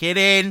 Pack it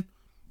in.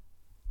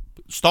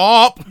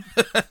 Stop.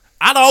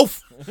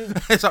 Adolf.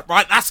 It's like,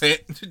 right, that's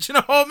it. Do you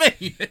know what I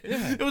mean?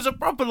 Yeah. It was a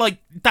proper, like,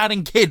 dad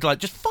and kid, like,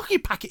 just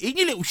fucking pack it in,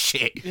 you little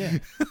shit. Yeah.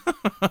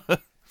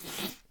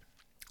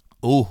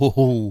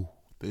 Oh,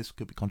 this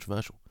could be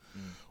controversial.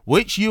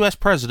 Which US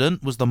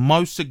president was the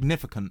most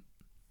significant?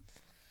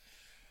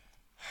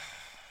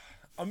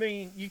 I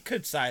mean, you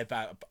could say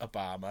about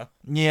Obama.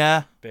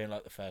 Yeah. Being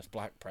like the first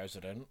black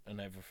president and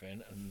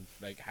everything, and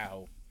like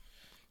how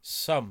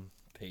some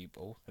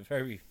people, a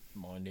very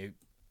minute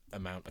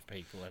amount of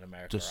people in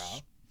America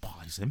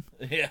despise him.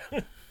 Yeah.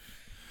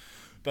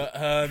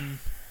 But,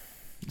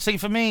 see,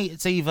 for me,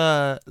 it's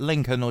either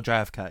Lincoln or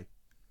JFK.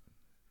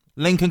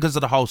 Lincoln because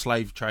of the whole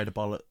slave trade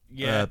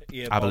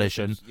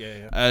abolition,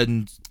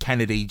 and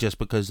Kennedy just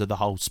because of the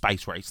whole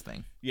space race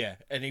thing. Yeah,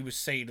 and he was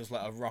seen as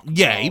like a rock.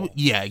 Yeah,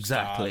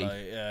 exactly.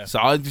 Star,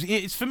 So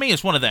it's for me,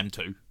 it's one of them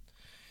two.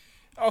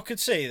 I could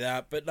see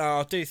that, but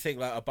no, I do think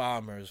like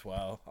Obama as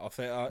well. I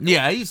think.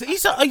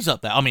 He's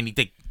up there. I mean, he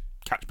did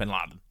catch Bin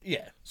Laden.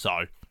 Yeah.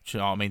 So, you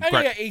know what I mean? And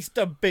yeah, he's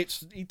done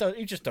bits. He's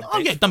just done.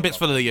 Done bits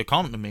for the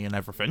economy and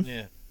everything.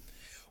 Yeah.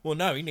 Well,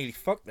 no, he nearly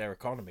fucked their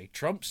economy.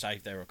 Trump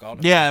saved their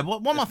economy. Yeah,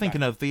 what am I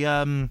thinking of? The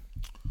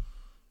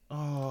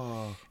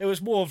It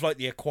was more of like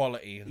the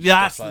equality. And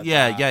yeah, stuff like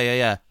yeah. that.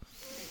 Yeah,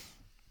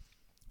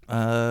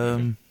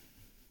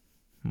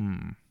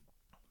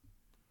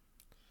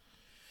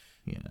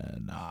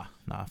 nah.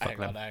 Fuck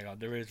Hang on.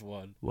 There is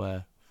one.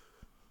 Where?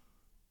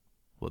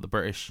 What, the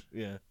British?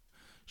 Yeah.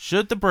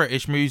 Should the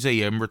British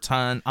Museum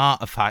return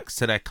artefacts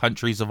to their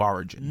countries of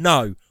origin?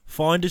 No.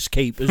 Finders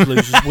keepers,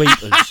 losers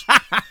weepers.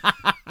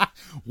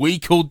 We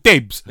call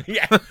dibs.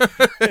 Yeah.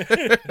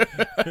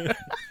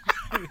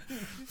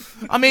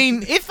 I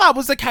mean, if that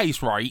was the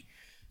case, right,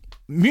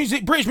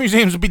 British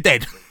museums would be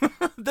dead.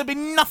 There'd be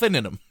nothing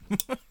in them.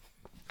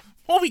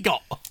 What we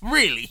got?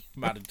 Really?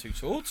 Man and two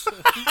swords.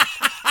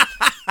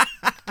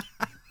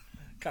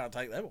 Can't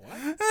take them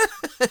away.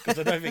 Because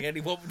I don't think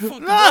anyone would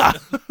fucking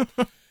want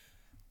them.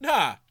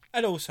 Nah.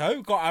 And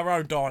also, got our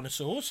own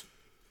dinosaurs.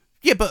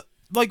 Yeah, but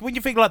like when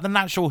you think like the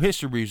Natural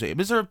History Museum,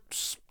 is there a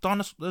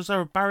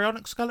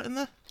baryonyx skeleton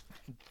there?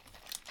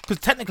 Because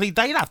technically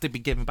they'd have to be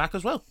given back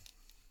as well,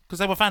 because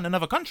they were found in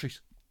other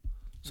countries.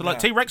 So like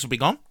T-Rex would be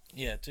gone.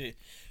 Yeah,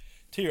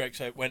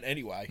 T-Rex went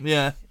anyway.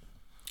 Yeah,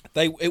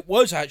 it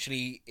was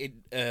actually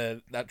in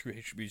Natural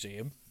History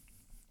Museum,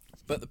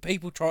 but the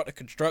people trying to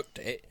construct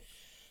it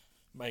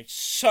made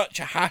such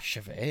a hash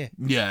of it.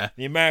 Yeah,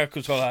 the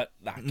Americans were like,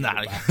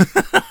 nah.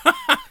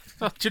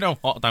 Do you know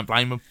what? I don't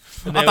blame them.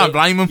 I don't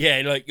blame them.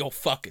 Yeah, like, you're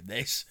fucking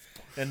this,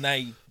 and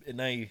they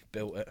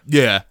built it.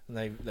 Yeah,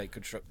 and they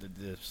constructed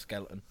the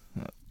skeleton.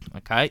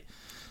 Okay,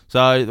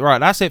 so right,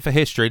 that's it for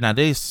history. Now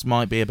this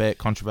might be a bit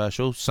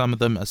controversial. Some of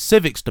them are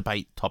civics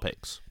debate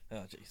topics.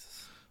 Oh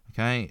Jesus.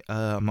 Okay,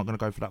 I'm not going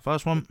to go for that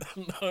first one.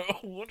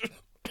 No.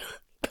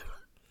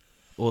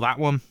 Or that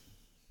one.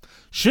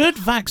 Should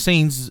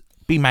vaccines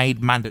be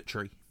made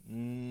mandatory?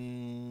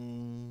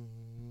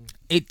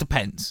 It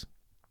depends.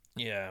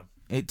 Yeah.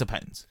 It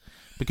depends.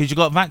 Because you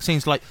got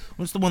vaccines like,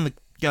 what's the one the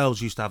girls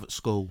used to have at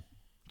school?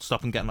 Stop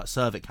them getting like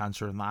cervix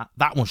cancer and that.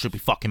 That one should be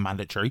fucking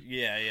mandatory.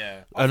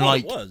 Yeah. And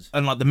like, it was.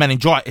 And like the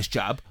meningitis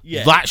jab.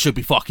 Yeah. That should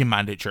be fucking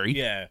mandatory.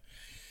 Yeah.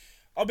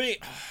 I mean,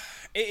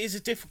 it is a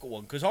difficult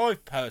one because I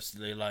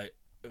personally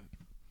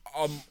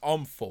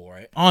I'm for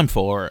it. I'm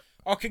for it.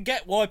 I can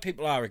get why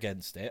people are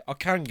against it. I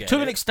can get to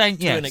an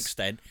extent, yes. To an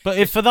extent. But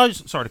if for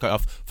those, sorry to cut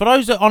off, for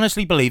those that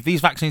honestly believe these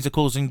vaccines are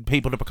causing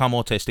people to become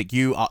autistic,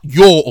 you're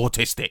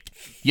autistic.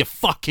 You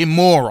fucking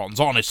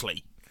morons,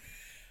 honestly.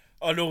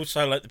 And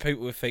also, like the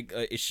people who think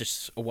it's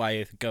just a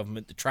way of the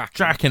government to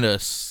tracking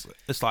us.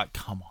 It's like,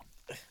 come on.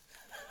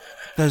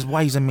 There's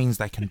ways and means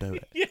they can do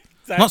it. Yeah,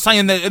 Not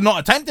saying they're not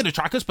attempting to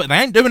track us, but they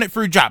ain't doing it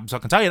through jabs. I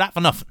can tell you that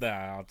for nothing. No,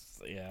 I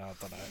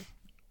don't know.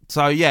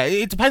 So, yeah,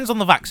 it depends on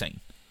the vaccine.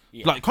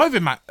 Yeah. Like,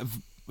 COVID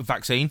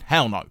vaccine,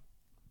 hell no.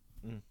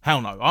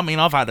 Hell no. I mean,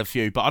 I've had a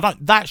few, but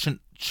that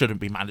shouldn't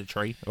be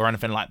mandatory or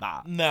anything like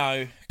that.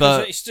 No, but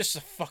because it's just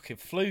a fucking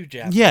flu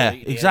jab. Yeah,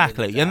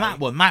 exactly. And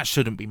that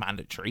shouldn't be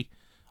mandatory.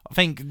 I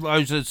think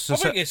those are... I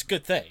think it's a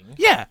good thing.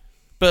 Yeah,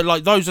 but,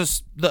 like,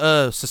 those that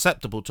are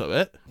susceptible to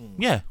it,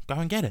 yeah, go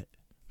and get it.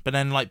 But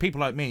then, like,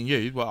 people like me and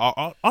you,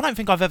 well, I don't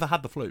think I've ever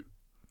had the flu.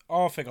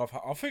 I think I've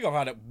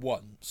had it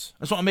once.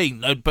 That's what I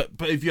mean. But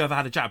have you ever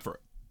had a jab for it?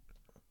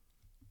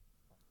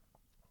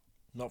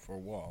 Not for a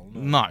while.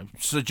 No.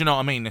 So do you know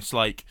what I mean? It's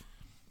like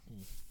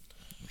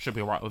should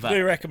be alright with that. Do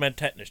you recommend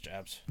tetanus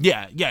jabs?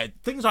 Yeah,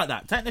 things like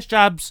that. Tetanus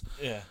jabs.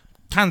 Yeah.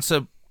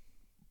 Cancer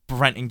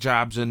preventing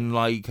jabs and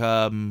like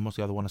what's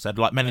the other one I said?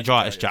 Like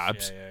meningitis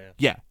jabs.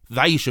 Yeah,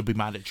 they should be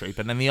mandatory,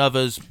 but then the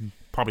others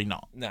probably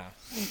not. No.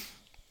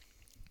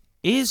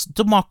 Is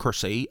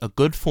democracy a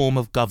good form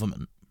of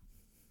government?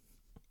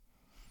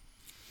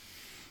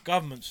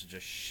 Governments are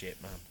just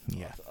shit, man.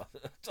 Yeah.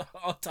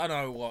 I don't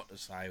know what to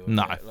say with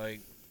No. it.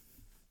 Like,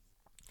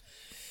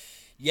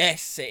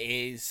 yes, it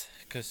is,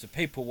 because the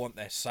people want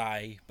their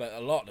say, but a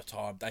lot of the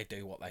time they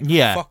do what they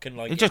fucking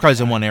like. It just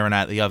goes in one ear and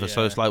out the other, Yeah.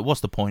 so it's like,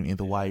 what's the point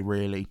either way,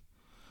 really?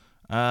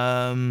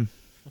 Oh,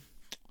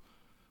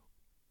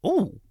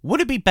 would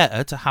it be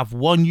better to have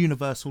one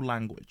universal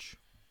language?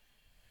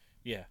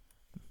 Yeah.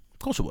 Of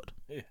course it would.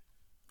 Yeah.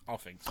 I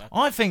think so.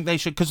 I think they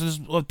should, because there's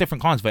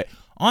different kinds of it.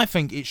 I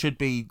think it should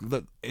be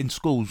that in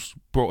schools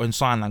brought in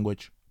sign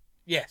language.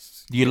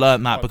 Yes. You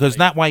learn that, because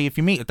that way, if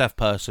you meet a deaf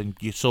person,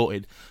 you're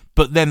sorted.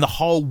 But then the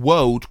whole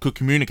world could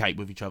communicate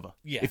with each other.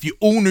 Yeah. If you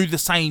all knew the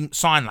same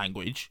sign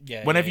language,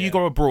 whenever you yeah.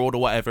 go abroad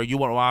or whatever, you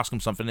want to ask them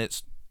something,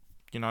 it's,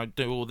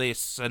 do all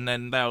this, and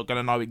then they're going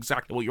to know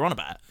exactly what you're on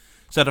about.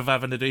 Instead of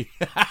having to do...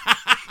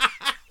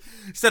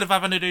 Instead of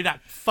having to do that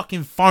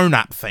fucking phone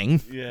app thing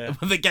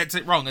that gets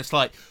it wrong. It's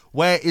like,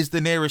 where is the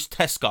nearest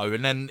Tesco?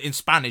 And then in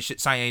Spanish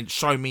it's saying,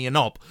 show me a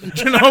knob. Do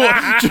you know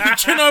what, do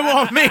you know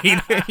what I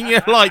mean? And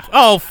you're like,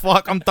 oh,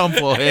 fuck, I'm done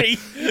for here.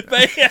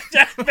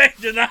 Just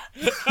picture that.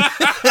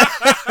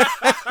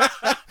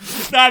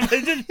 No,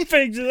 just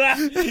picture that.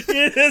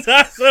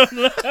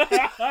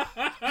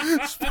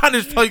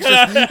 Spanish folks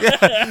just,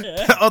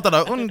 I don't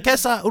know, un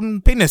queso,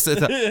 un penis.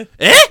 Eh?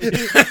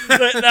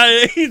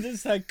 No, he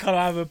just said, can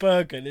I have a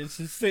burger? And it's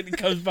just thing that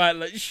comes back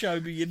like,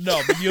 show me your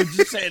knob. And you're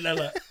just sitting there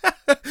like...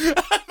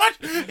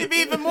 It'd be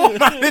even more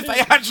mad if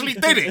they actually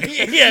did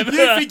it. Yeah, you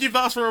think you've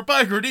asked for a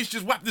burger and he's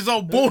just whacked his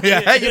old boy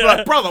out. You're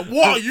like, brother,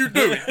 what are you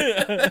doing?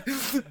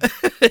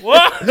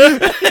 What?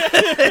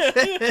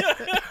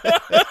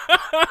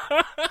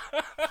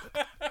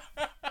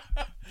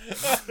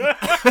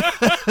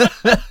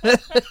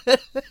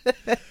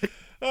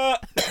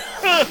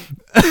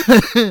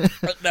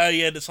 No,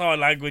 yeah, the sign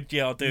language,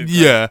 I do agree.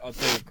 Yeah. I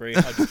do agree,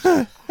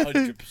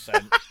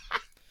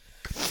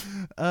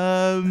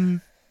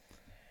 100%.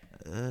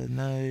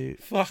 No.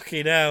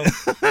 Fucking hell.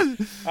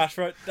 That's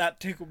right, that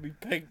tickled me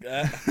pink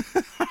there.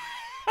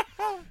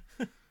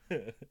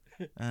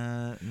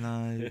 No.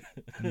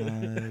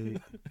 No.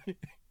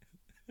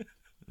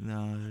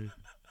 No.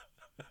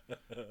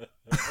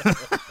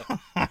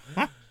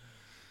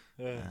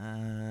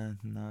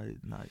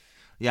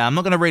 Yeah, I'm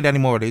not going to read any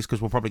more of these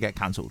because we'll probably get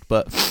cancelled.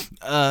 But,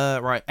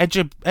 right.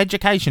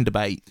 Education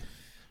debate.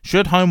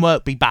 Should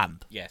homework be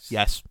banned?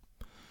 Yes.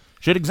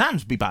 Should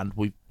exams be banned?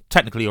 We've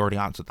technically already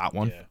answered that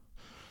one. Yeah.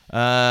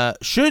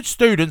 Should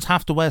students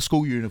have to wear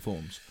school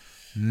uniforms?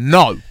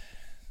 No.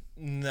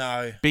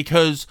 No.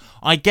 Because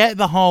I get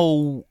the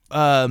whole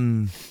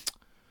thing,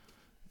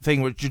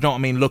 which, you know what I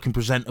mean, looking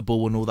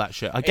presentable and all that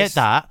shit. I get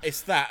that.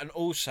 It's that, and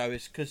also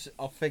it's because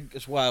I think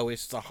as well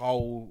it's the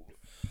whole,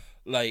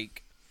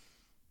 like,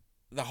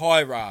 the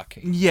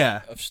hierarchy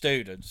of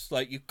students.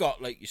 Like, you've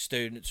got, like, your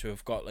students who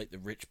have got, like, the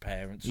rich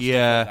parents and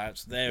stuff like that.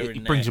 So they're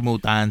it brings them all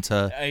down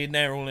to... And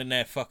they're all in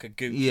their fucking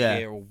Gucci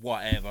gear or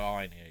whatever.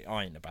 I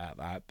ain't about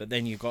that. But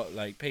then you've got,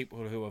 like,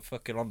 people who are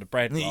fucking on the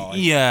bread line.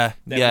 Yeah.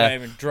 They're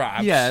wearing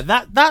drabs. Yeah,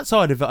 that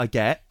side of it I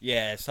get.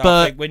 Yeah, so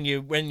I think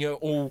when you're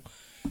all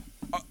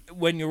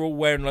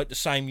wearing like the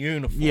same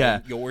uniform,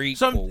 you're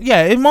equal. So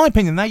in my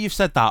opinion, now you've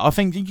said that, I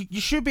think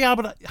you should be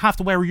able to have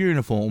to wear a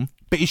uniform,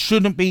 but it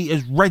shouldn't be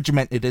as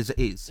regimented as it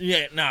is.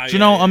 Yeah, no. Do you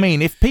know what I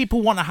mean? If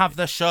people want to have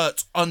their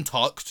shirts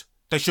untucked,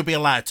 they should be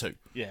allowed to.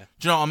 Yeah.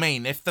 Do you know what I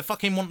mean? If they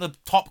fucking want the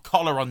top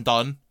collar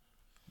undone,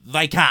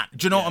 they can't.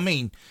 Do you know what I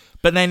mean?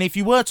 But then if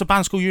you were to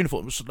ban school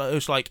uniforms,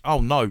 it's like, oh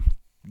no,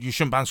 you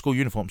shouldn't ban school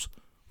uniforms.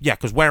 Yeah,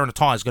 because wearing a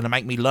tie is going to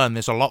make me learn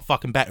this a lot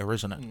fucking better,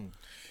 isn't it?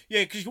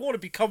 Yeah, because you want to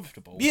be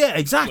comfortable. Yeah,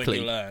 exactly.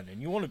 When you're learning,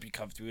 you want to be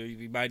comfortable. You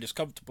be made as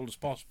comfortable as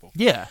possible.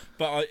 Yeah.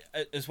 But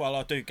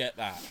I do get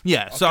that.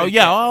 Yeah.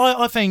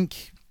 I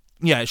think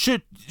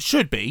it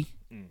should be,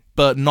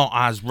 but not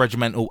as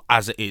regimental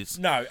as it is.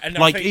 No, and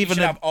like, I think you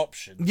should have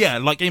options. Yeah,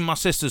 like in my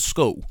sister's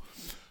school,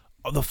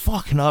 the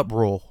fucking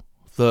uproar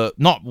that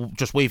not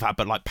just we've had,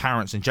 but like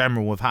parents in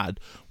general have had,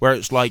 where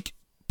it's like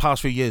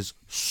past few years,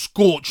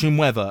 scorching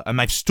weather, and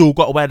they've still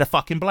got to wear their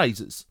fucking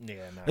blazers. Yeah,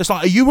 no. It's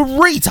like, are you a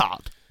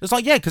retard? It's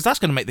like, yeah, because that's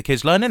going to make the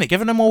kids learn, innit?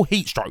 Giving them all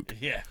heat stroke.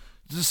 Yeah.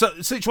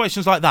 So,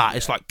 situations like that,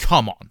 it's like,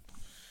 come on.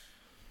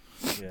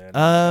 Yeah,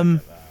 no,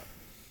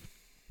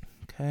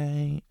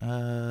 Okay.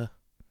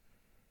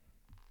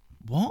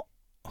 What?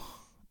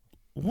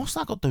 What's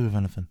that got to do with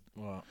anything?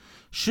 What?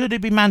 Should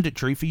it be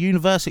mandatory for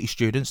university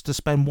students to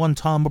spend one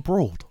term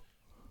abroad?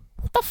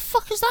 What the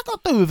fuck has that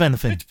got to do with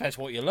anything? It depends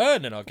what you're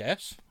learning, I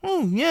guess.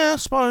 Oh, yeah, I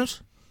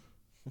suppose.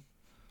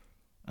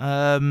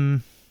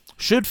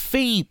 Should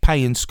fee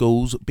pay in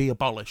schools be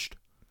abolished?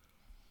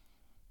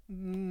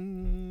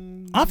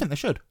 I think they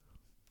should.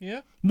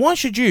 Yeah. Why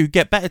should you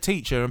get better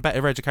teacher and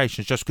better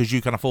education just because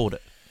you can afford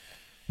it?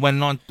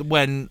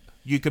 When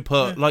you could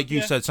put, like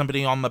you said,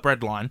 somebody on the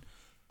breadline,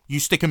 you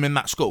stick them in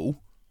that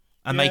school,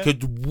 and they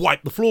could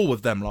wipe the floor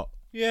with them lot.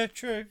 Yeah,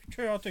 true.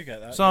 I do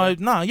get that. So, I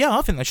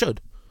think they should.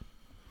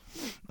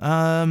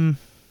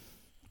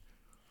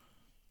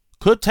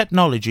 Could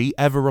technology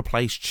ever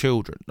replace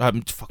children?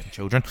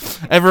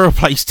 Ever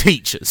replace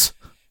teachers?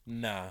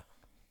 Nah,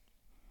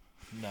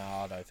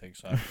 I don't think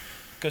so.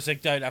 Because they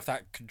don't have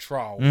that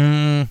control.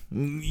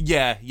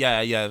 Yeah.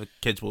 The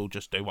kids will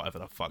just do whatever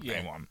the fuck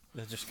they want.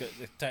 They just get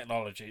the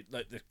technology.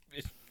 Like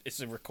it's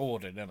a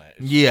recording, isn't it?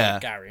 Yeah.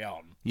 Carry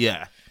on.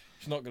 Yeah.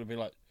 It's not going to be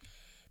like,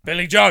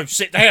 Billy Joe,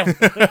 sit down.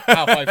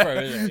 Halfway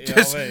through, is it? You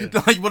know what I mean?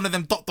 Like one of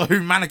them Doctor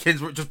Who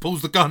mannequins where it just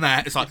pulls the gun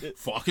out. It's like,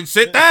 fucking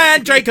sit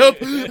down, Jacob.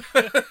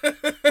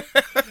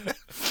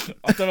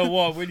 I don't know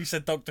why. When you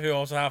said Doctor Who, I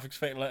was half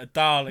expecting like a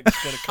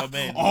Dalek's going to come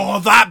in. Oh,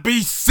 that'd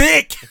be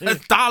sick. A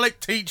Dalek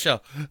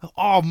teacher.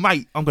 Oh,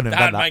 mate, I'm going to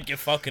invent That'd that. make you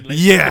fucking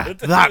listen. Yeah,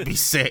 that'd be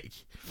sick.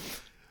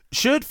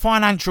 Should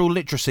financial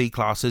literacy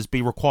classes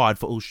be required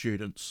for all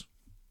students?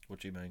 What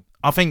do you mean?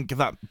 I think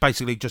that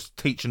basically just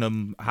teaching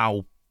them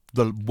how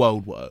the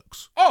world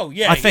works. Oh,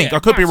 yeah. I think. Yeah, I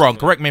could be wrong. massively.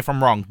 Correct me if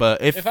I'm wrong,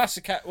 but if that's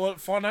the well,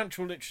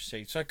 financial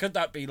literacy. So could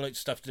that be like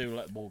stuff to do with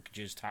like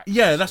mortgages, taxes?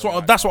 yeah, that's what I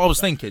was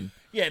thinking.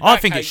 Yeah, in I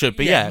that think it case, should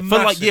be. yeah, Yeah, for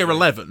like year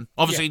massively. 11.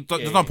 Obviously, Yeah,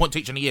 there's yeah, no yeah. point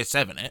teaching a year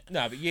 7 it.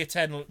 No, but year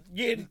 9,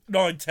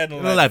 10,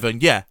 11. 11,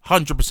 yeah,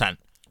 100%.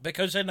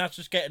 Because then that's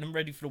just getting them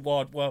ready for the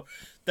wide world.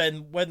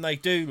 Then when they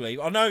do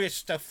leave, I know it's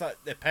stuff that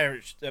their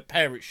parents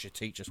should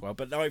teach as well,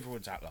 but not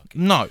everyone's that lucky.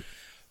 No.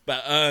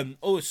 But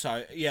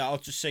also, yeah, I'll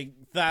just say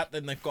that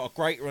then they've got a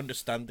greater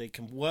understanding,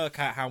 can work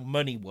out how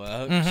money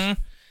works.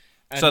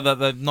 Mm-hmm. So that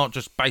they're not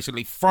just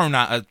basically thrown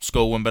out of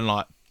school and been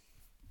like,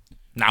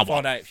 now what?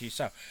 Find out for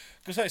yourself.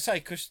 Because like I say,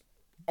 because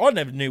I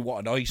never knew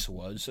what an ISA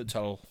was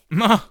until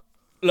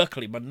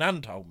luckily my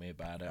nan told me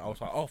about it. I was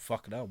like, oh,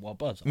 fucking hell, what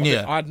buzz? I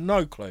had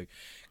no clue.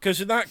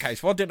 Because in that case,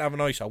 if I didn't have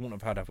an ISA, I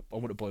wouldn't have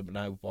bought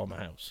my name by my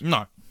house.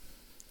 No.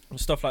 And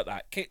stuff like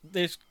that.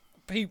 There's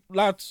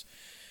lads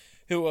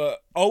who are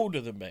older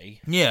than me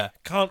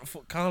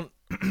can't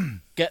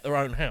get their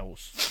own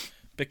house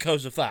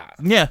because of that.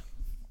 Yeah,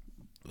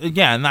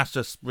 and that's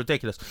just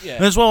ridiculous. Yeah.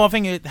 And as well, I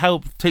think it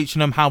helped teaching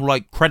them how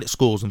like credit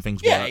scores and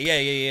things work.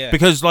 Yeah.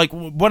 Because like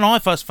when I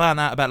first found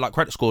out about like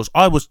credit scores,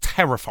 I was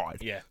terrified.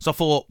 Yeah. So I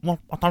thought, well,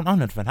 I don't know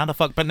anything. How the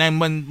fuck? But then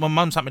when my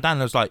mum sat me down,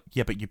 I was like,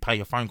 yeah, but you pay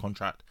your phone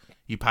contract,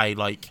 you pay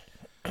like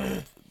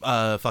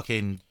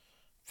fucking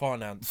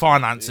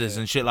finances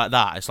and shit like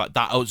that. It's like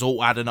that. It's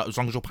all adding up as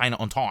long as you're paying it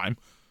on time.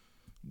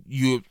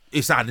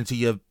 It's adding to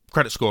your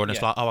credit score, and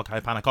it's like, oh,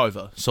 okay, panic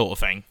over, sort of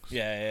thing.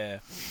 Yeah.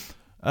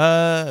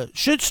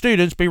 Should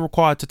students be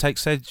required to take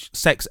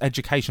sex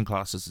education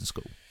classes in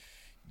school?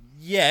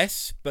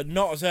 Yes, but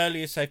not as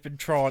early as they've been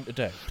trying to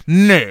do.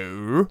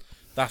 No.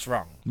 That's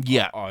wrong.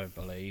 Yeah. I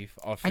believe.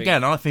 I think,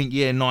 Again, I think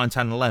year 9,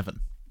 10, 11.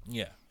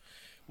 Yeah.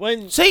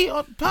 See,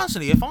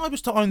 personally, if I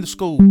was to own the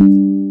school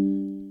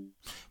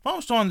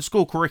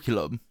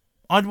curriculum,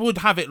 I would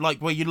have it like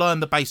where you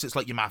learn the basics,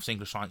 like your maths,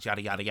 English, science,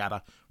 yada, yada,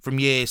 yada, from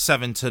year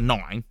 7 to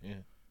 9. Yeah.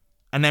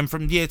 And then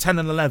from year 10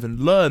 and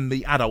 11, learn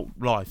the adult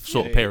life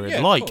sort of period,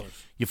 like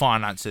your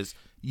finances,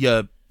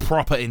 your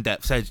proper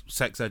in-depth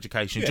sex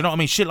education. Do you know what I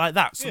mean? Shit like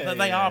that, so that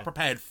they are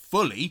prepared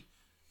fully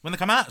when they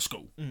come out of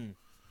school. Mm.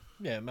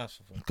 Yeah,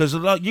 massively. Because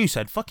like you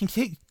said, fucking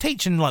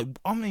teaching, like,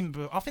 I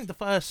mean, I think the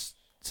first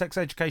sex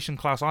education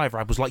class I ever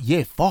had was like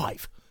year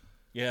 5.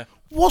 Yeah.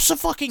 What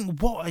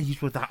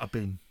age would that have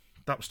been?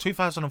 That was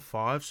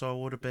 2005, so I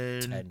would have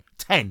been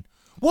 10.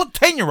 What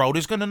 10-year-old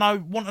is going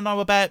to want to know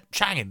about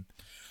shagging?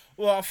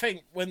 Well, I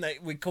think when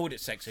we called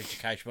it sex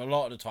education, but a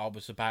lot of the time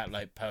it's about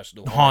like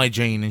personal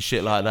hygiene and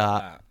shit like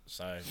that.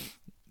 So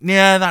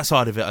yeah, that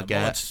side of it I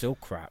get. It's still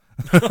crap.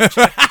 I'm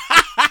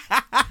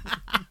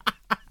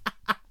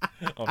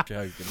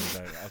joking.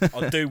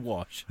 I do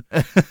wash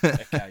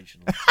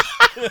occasionally.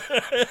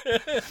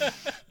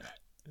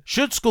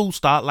 Should school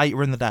start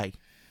later in the day?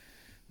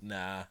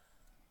 Nah.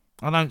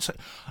 I don't say.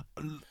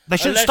 They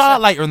should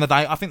start later in the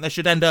day. I think they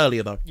should end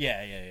earlier, though.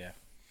 Yeah.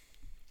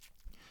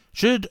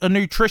 Should a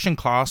nutrition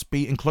class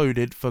be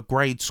included for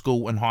grade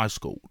school and high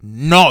school?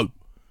 No.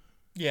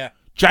 Yeah.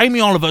 Jamie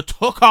Oliver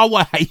took our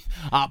way,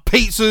 our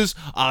pizzas,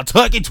 our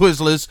turkey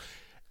twizzlers,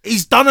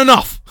 He's done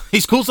enough.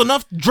 He's caused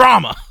enough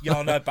drama. Yeah,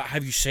 I know, but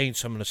have you seen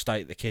some of the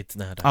state of the kids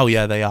nowadays? Oh,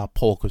 yeah, they are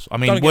porkers. I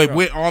mean,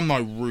 I'm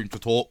no room to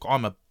talk.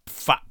 I'm a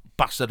fat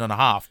bastard and a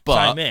half.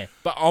 But Same here.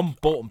 But I'm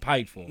bought and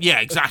paid for. Yeah,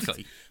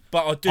 exactly.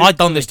 But I've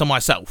done this to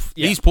myself.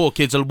 Yeah. These poor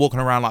kids are walking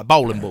around like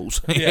bowling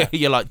balls. Yeah.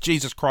 You're like,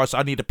 Jesus Christ,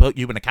 I need to put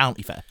you in a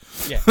county fair.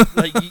 Yeah,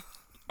 like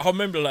I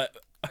remember like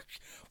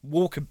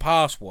walking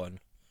past one,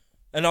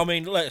 and I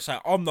mean, let's say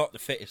I'm not the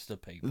fittest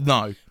of people.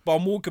 No. But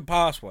I'm walking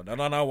past one,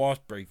 and I know I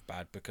breathe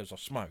bad because I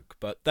smoke,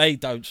 but they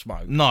don't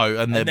smoke. No,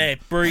 and they're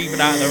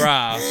breathing out their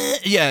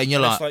ass. Yeah, and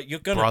you're it's like, you're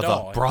gonna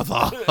die,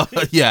 brother.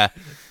 Yeah.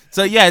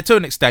 So yeah, to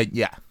an extent,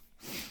 yeah.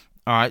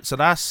 All right, so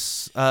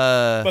that's.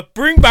 But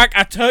bring back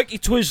our turkey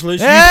Twizzlers,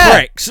 yeah! you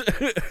pricks.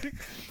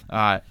 All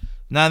right.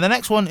 Now the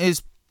next one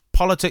is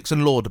politics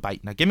and law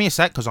debate. Now give me a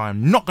sec because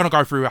I'm not going to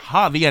go through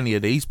hardly any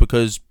of these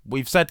because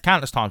we've said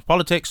countless times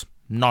politics.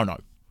 No.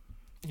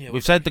 Yeah,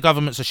 we've said the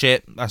government's a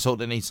shit. That's all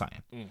that needs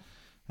saying.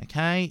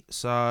 Okay,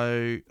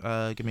 so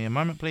give me a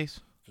moment, please.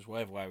 Because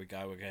wherever way we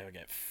go, we're going to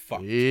get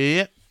fucked.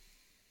 Yeah.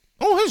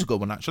 Oh, here's a good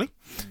one, actually.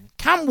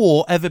 Can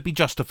war ever be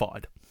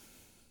justified?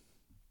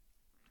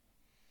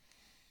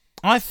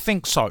 I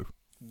think so.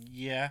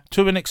 Yeah.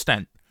 To an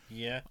extent.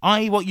 Yeah.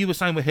 What you were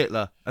saying with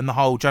Hitler and the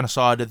whole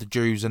genocide of the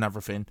Jews and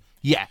everything.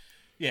 Yeah.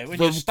 Yeah, when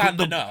you're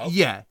standing up.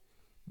 Yeah.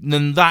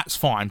 Then that's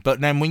fine.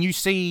 But then when you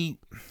see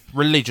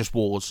religious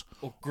wars.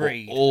 Or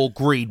greed. Or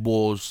greed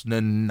wars,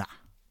 then nah.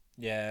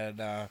 Yeah,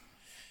 no.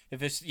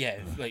 If it's,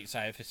 like you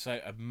say, if it's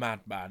like a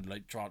madman,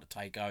 like, trying to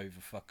take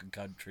over fucking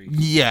countries.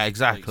 Yeah,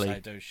 exactly.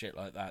 Like, say, do shit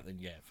like that, then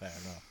yeah, fair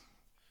enough.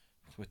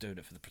 We're doing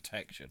it for the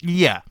protection.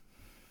 Yeah.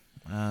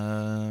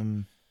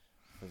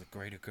 For the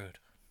greater good.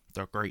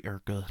 The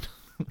greater good.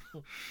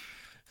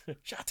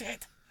 Shut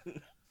it!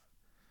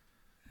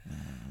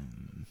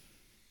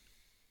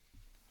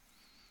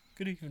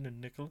 Good evening,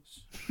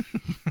 Nicholas.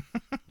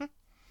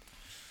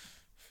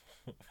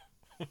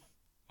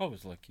 I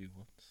was like you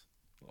once.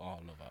 Oh,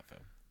 I love that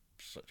film.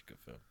 Such a good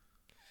film.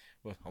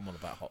 Well, I'm on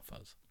about Hot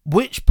Fuzz.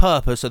 Which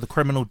purpose of the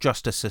criminal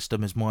justice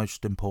system is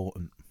most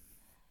important?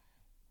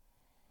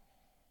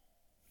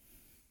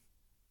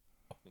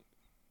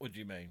 What do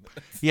you mean?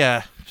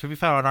 Yeah, to be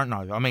fair, I don't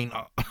know. I mean,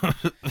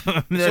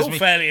 it's all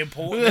fairly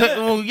important.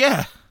 Well,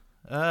 yeah.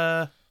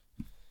 I'm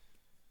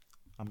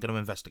going to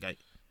investigate.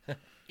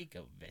 You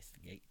go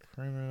investigate.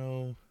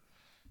 Criminal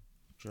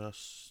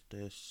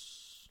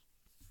justice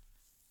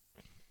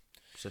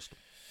system.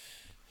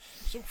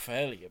 It's all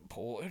fairly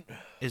important.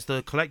 Is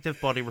the collective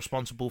body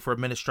responsible for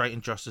administrating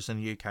justice in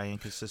the UK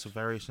and consists of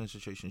various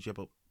institutions? Yeah,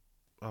 but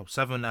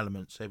 7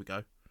 elements. Here we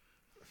go.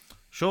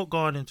 Short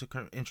guide into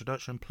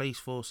introduction, police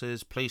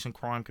forces, police and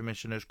crime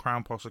commissioners,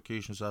 Crown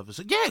Prosecution Service.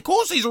 Yeah, of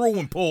course these are all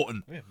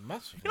important. Yeah,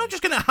 massively. You're not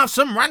just going to have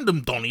some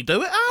random Donny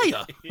do it, are you?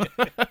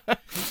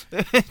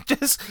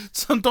 Just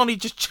some Donny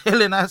just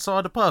chilling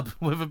outside a pub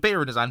with a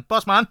beer in his hand.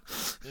 Boss man,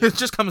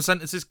 just come and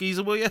sentence this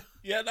geezer, will you?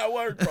 Yeah, no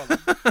worries, brother.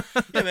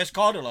 Yeah, it's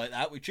kind of like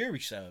that with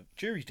jury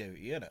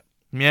duty, isn't it?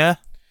 Yeah.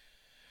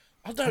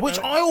 I don't Which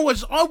know.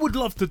 I would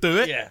love to do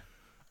it. Yeah.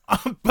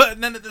 But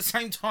then at the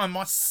same time,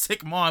 my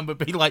sick mind would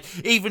be like,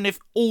 even if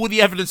all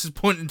the evidence is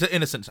pointing to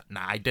innocence,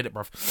 nah, I did it,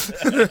 bruv.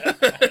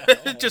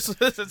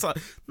 It's like,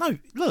 no,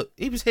 look,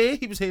 he was here.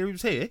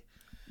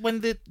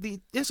 When the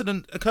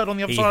incident occurred on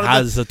the other side of the... He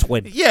has a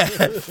twin. Yeah,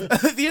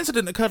 the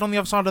incident occurred on the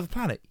other side of the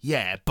planet.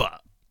 Yeah,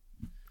 but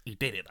he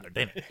did it, though,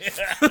 didn't he?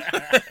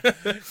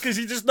 Because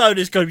you just know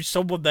there's going to be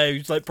someone there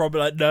who's like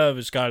probably like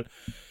nervous going...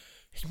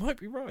 He might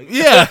be right.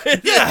 Yeah,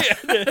 yeah.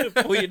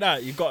 Well, you know,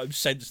 you've got him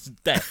sentenced to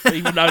death,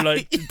 even though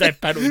like the death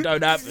penalty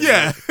don't happen.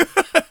 Yeah.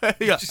 But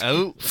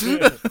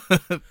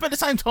at the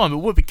same time, it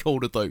would be cool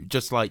to do.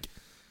 Just I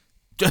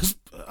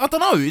don't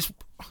know.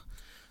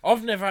 I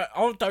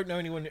don't know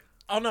anyone.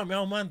 Oh no, my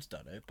old man's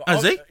done it. But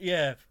Has he?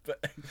 Yeah, but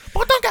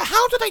I don't get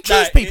how do they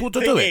choose people to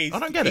do it? I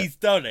don't get it. He's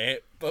done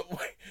it, but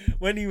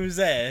when he was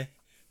there.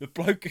 The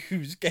bloke who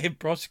was getting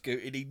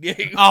prosecuted, he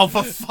knew. Oh,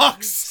 for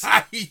fuck's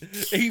sake!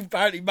 He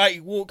apparently, mate, he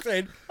walked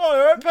in. Oh,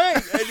 all right,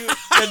 mate.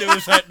 And it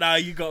was like, no,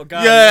 you got to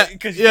go. Yeah,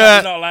 because you're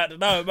not allowed to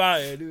know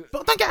about it.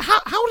 But I don't get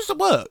how does it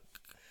work?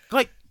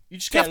 Like, you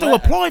just have to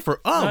apply for it.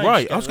 Oh, no,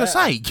 right. I was going to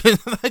say,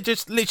 they're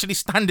just literally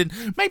standing.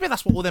 Maybe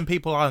that's what all them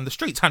people are in the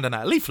streets handing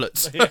out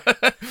leaflets. Yeah.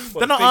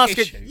 They're not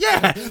asking. Issue.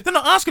 Yeah, they're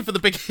not asking for the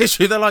big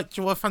issue. They're like,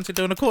 do I fancy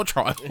doing a court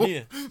trial?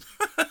 Yeah.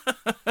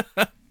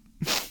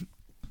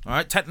 All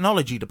right,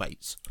 technology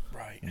debates.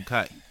 Right.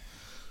 Okay.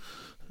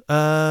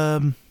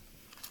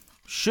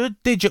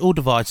 Should digital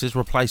devices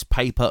replace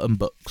paper and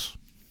books?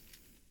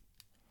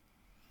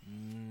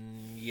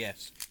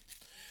 Yes.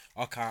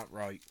 I can't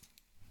write.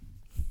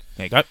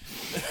 There you go.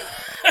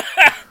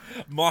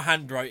 My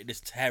handwriting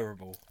is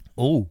terrible.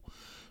 Oh.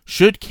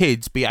 Should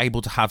kids be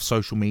able to have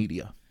social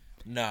media?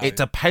 No. It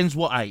depends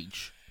what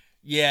age.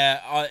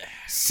 Yeah,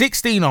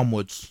 16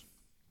 onwards,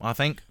 I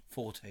think.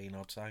 14,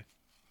 I'd say.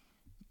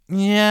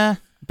 Yeah.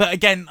 But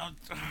again...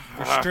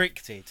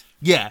 restricted.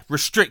 Yeah,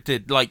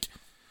 restricted. Like,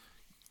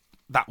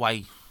 that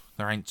way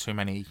there ain't too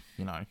many,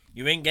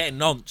 You ain't getting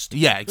nonced.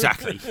 Yeah,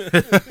 exactly.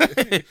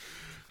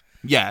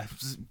 Yeah,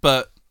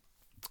 but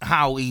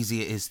how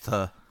easy it is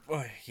to...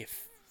 Well,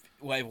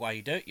 whatever way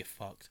you do it, you're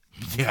fucked.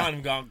 Yeah. You can't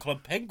even go on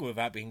Club Penguin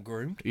without being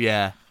groomed.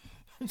 Yeah.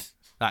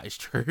 That is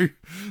true.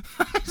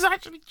 That is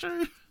actually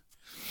true.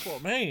 That's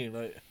what I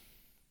mean.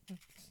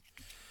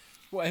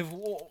 Like,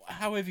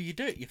 however you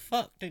do it, you're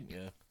fucked, didn't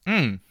you?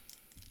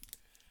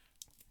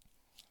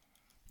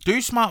 Do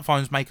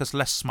smartphones make us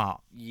less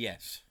smart?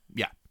 Yes.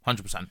 Yeah,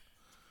 100%.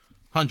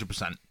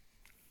 100%.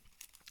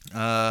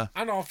 And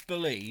I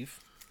believe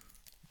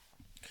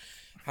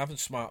having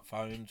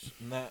smartphones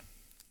and that,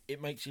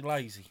 it makes you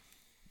lazy.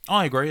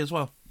 I agree as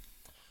well.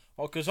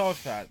 Because I've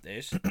found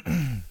this.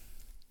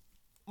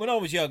 When I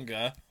was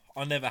younger,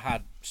 I never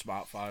had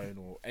smartphone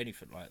or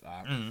anything like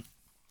that.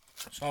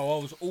 So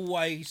I was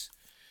always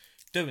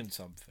doing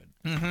something.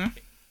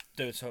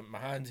 Doing something with my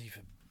hands,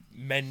 either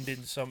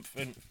mending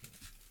something,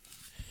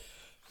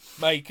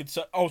 making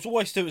so. I was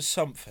always doing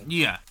something.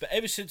 Yeah. But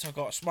ever since I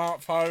got a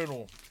smartphone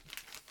or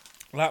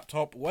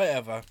laptop or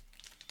whatever,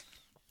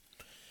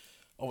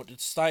 I wanted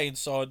to stay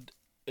inside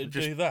and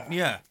do that.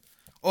 Yeah.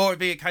 Or it'd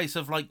be a case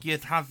of, like,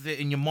 you'd have it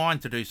in your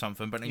mind to do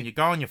something, but then you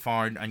go on your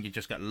phone and you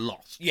just get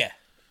lost. Yeah,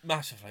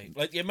 massively.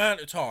 Like, the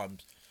amount of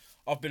times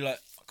I've been like...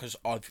 Because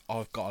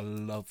I've got a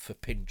love for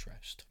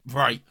Pinterest.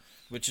 Right.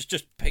 Which is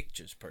just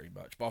pictures, pretty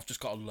much. But I've just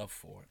got a love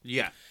for it.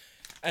 Yeah.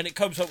 And it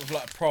comes up with,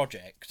 like, a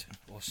project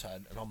or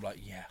something. And I'm like,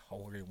 yeah, I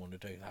really want to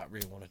do that. I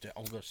really want to do it.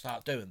 I'm going to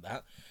start doing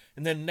that.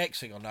 And then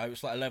next thing I know,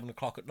 it's like 11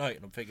 o'clock at night.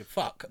 And I'm thinking,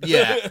 fuck.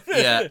 Yeah,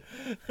 yeah.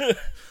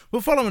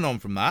 Well, following on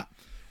from that,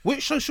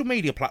 which social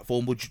media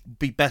platform would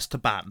be best to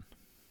ban?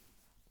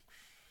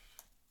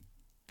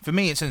 For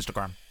me, it's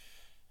Instagram.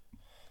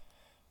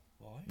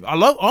 Why? I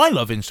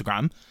love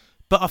Instagram,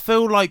 but I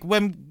feel like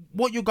when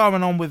what you're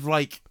going on with,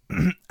 like,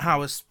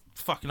 how it's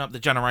fucking up the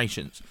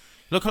generations.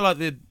 Look at,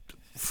 like,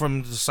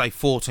 from, say,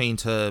 14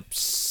 to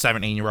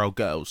 17-year-old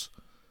girls,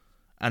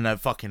 and they're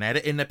fucking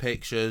editing their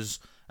pictures,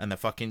 and they're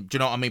fucking, do you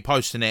know what I mean,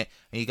 posting it,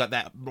 and you got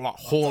that, like,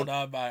 horn...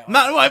 No, mate.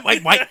 No,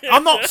 wait.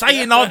 I'm not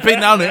saying I've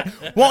been on it.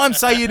 What I'm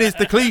saying is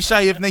the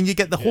cliche of then you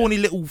get the horny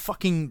little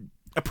fucking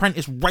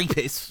apprentice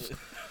rapists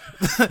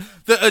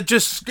that are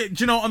just, do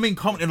you know what I mean,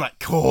 commenting like,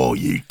 "Cool,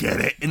 you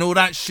get it," and all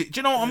that shit. Do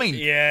you know what I mean?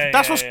 Yeah,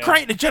 That's yeah, what's yeah.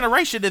 created a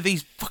generation of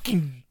these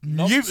fucking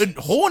mutant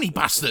horny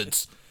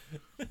bastards.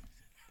 Do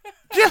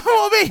you know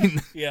what I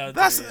mean? Yeah, I do,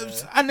 That's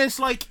yeah. And it's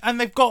like, and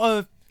they've got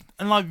to,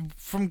 and like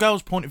from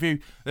girls' point of view,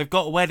 they've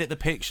got to edit the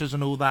pictures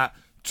and all that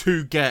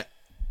to get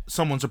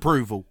someone's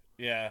approval.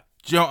 Yeah.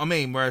 Do you know what I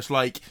mean? Where it's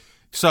like,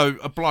 so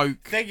a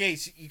bloke... Thing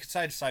is, you could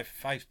say the same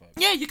for Facebook.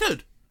 Yeah, you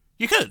could.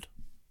 You could.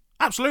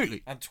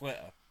 Absolutely. And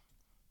Twitter.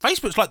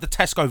 Facebook's like the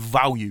Tesco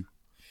value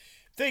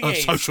Thing of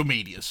is, social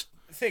medias.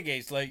 thing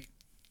is, like,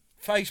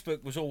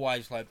 Facebook was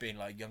always like being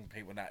like young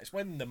people and that. It's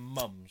when the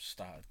mums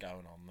started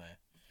going on there.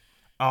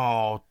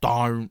 Oh,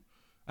 don't.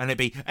 And it'd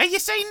be, "Hey, you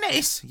seen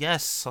this?"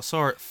 "Yes, I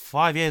saw it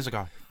 5 years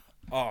ago."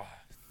 Oh,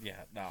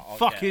 yeah, no. I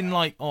Fucking get that.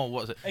 like, oh,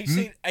 what is it?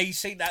 Have you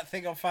seen that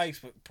thing on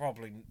Facebook?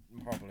 Probably,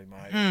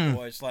 mate.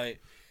 Or it's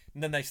like,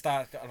 and then they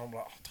start, and I'm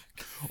like,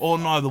 Or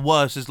no, the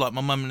worst is like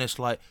my mum and it's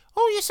like,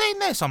 "Oh, you seen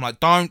this?" I'm like,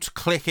 "Don't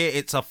click it.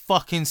 It's a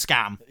fucking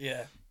scam."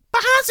 yeah.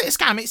 "But how's it a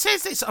scam? It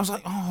says this." I was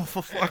like, "Oh,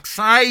 for fuck's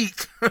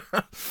sake."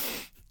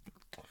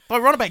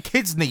 But right about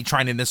kids need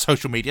training in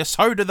social media,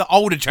 so do the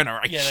older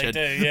generation. Yeah, they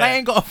do, yeah. They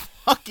ain't got a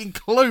fucking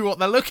clue what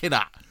they're looking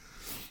at.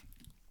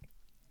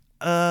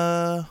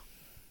 I'll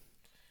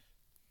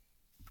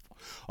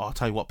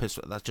tell you what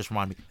that just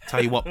reminded me.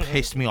 Tell you what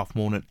pissed me off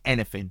more than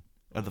anything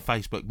of the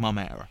Facebook mum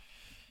era.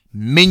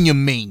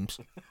 Minion memes.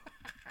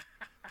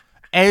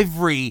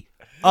 Every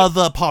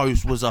other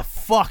post was a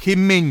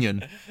fucking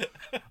minion.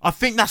 I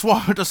think that's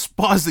why I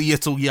despise the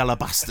little yellow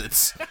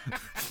bastards.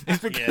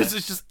 It's because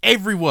it's just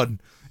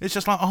everyone. It's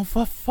just like, oh,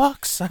 for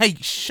fuck's sake,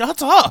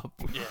 shut up.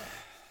 Yeah.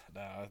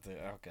 No,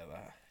 I'll get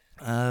that.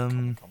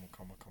 Come Come on.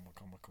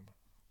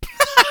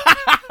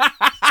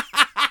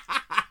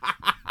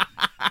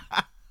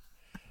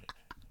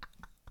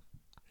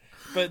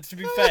 But to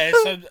be fair,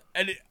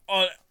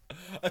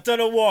 I don't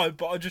know why,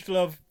 but I just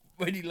love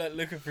when you like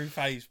looking through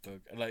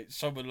Facebook and like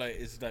someone like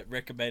is like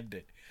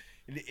recommended.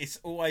 It's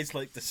always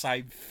like the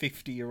same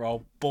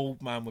 50-year-old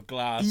bald man with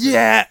glasses.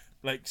 Yeah.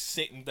 Like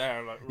sitting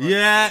down, like right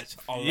Yeah. next.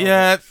 I love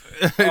Yeah. it.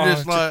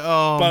 It's like,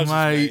 oh, Buzzes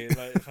mate. me.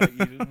 Like, it's like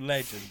you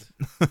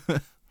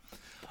legend.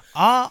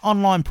 Are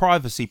online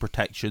privacy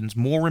protections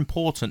more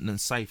important than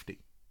safety?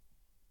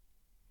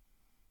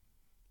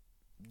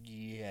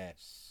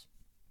 Yes.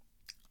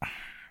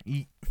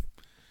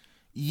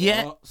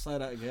 Yeah. What? Say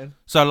that again.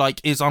 So,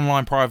 like, is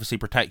online privacy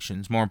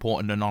protections more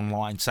important than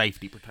online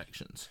safety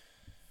protections?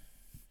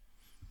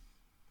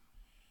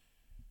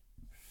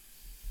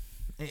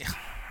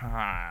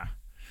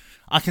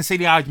 I can see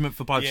the argument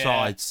for both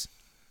sides.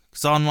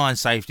 Because online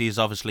safety is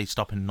obviously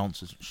stopping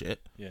nonsense and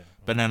shit. Yeah.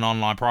 But then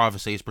online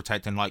privacy is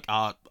protecting, like,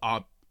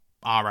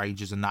 our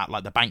ages and that,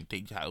 like the bank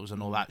details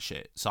and all that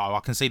shit. So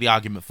I can see the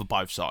argument for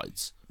both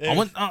sides. I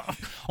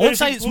wouldn't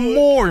say it's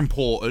more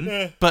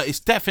important, but it's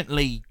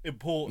definitely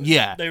important.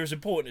 Yeah. They're as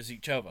important as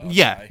each other. I'd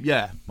Yeah, say.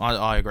 yeah,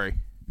 I agree.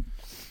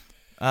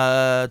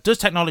 Does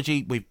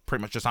technology, we've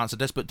pretty much just answered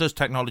this, but does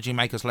technology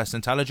make us less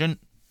intelligent?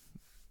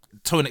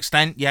 To an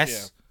extent,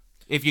 yes.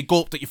 Yeah. If you're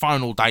gawped at your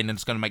phone all day, then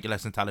it's going to make you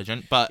less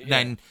intelligent. But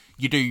then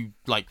you do,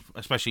 like,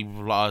 especially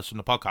with us from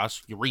the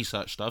podcast, you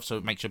research stuff, so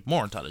it makes you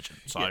more intelligent.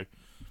 So,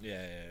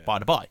 by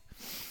the by.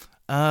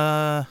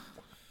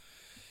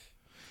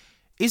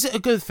 Is it a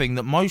good thing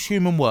that most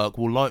human work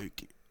will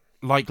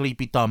likely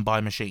be done by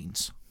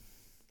machines?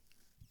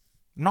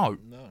 No.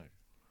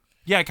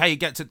 Yeah, okay, it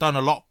gets it done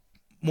a lot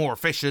more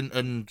efficient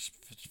and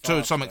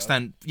to some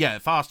extent,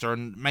 faster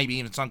and maybe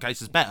even in some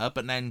cases better,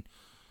 but then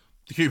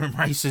the human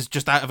race is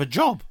just out of a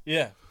job.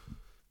 Yeah.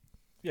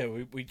 Yeah,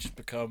 we just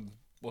become,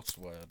 what's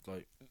the word,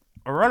 like...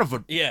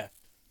 irrelevant. Yeah.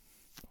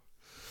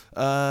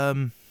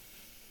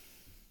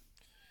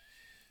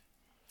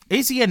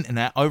 Is the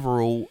internet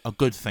overall a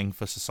good thing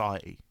for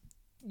society?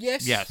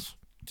 Yes.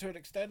 To an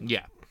extent.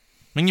 Yeah.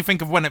 When you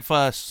think of when it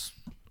first...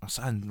 I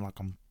sound like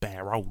I'm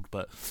bare old,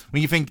 but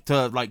when you think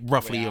to, like,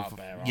 roughly of...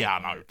 Yeah,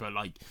 I know, but,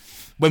 like,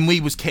 when we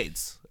was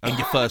kids and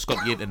you first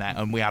got the internet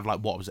and we had,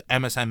 like, what was it?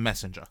 MSN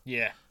Messenger.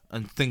 Yeah.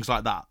 And things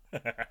like that.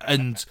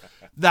 And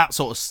that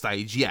sort of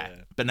stage, yeah.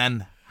 But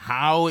then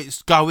how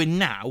it's going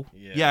now,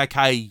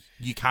 okay,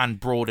 you can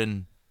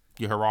broaden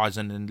your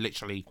horizon and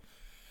literally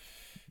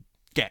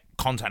get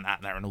content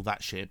out there and all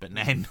that shit. But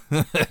then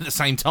at the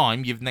same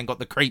time, you've then got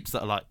the creeps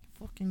that are like,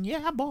 fucking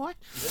yeah, boy.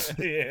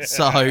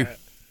 So...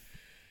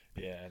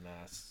 yeah,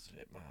 nah, it's a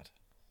bit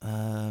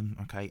mad.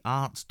 Okay,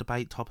 arts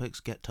debate topics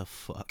get to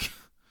fuck.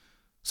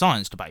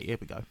 Science debate, here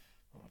we go.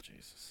 Oh,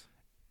 Jesus.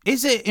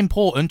 Is it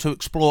important to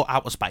explore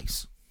outer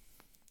space?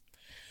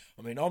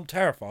 I mean, I'm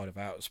terrified of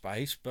outer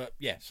space, but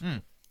yes.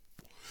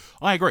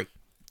 I agree.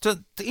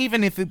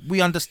 Even if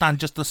we understand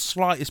just the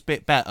slightest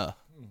bit better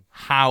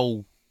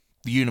how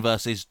the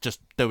universe is just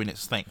doing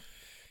its thing,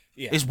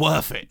 it's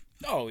worth it.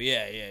 Oh,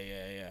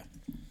 yeah.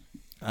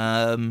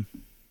 Don't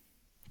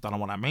know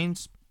what that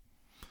means.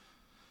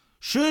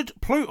 Should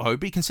Pluto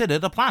be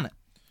considered a planet?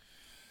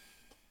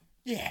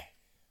 Yeah.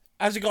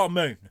 Has it got a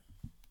moon?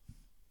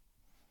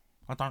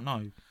 I don't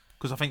know.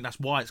 Because I think that's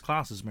why it's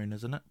classed as a moon,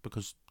 isn't it?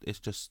 Because it's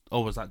just...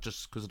 Oh, is that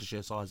just because of the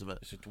sheer size of it?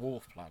 It's a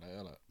dwarf planet,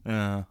 isn't it?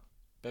 Yeah.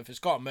 But if it's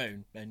got a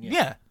moon, then yeah.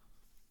 Yeah.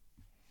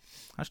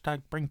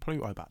 Hashtag bring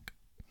Pluto back.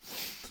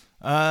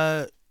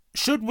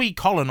 Should we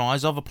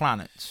colonise other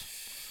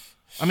planets?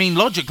 I mean,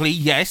 logically,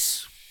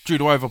 yes, due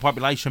to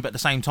overpopulation, but at the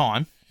same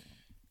time...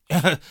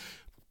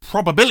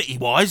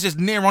 probability-wise, is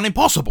near on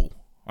impossible.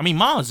 I mean,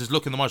 Mars is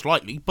looking the most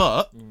likely,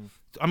 but,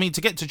 I mean,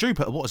 to get to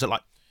Jupiter, what is it,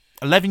 like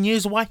 11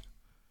 years away?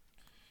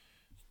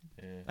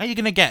 Yeah. How are you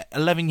going to get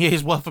 11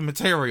 years worth of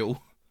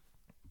material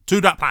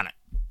to that planet?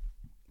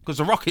 Because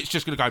the rocket's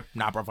just going to go,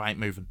 nah, brother, I ain't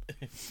moving.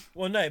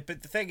 Well, no,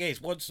 but the thing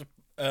is, once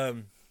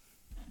the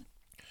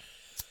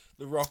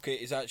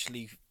rocket is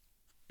actually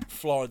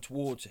flying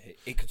towards it,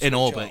 it can switch in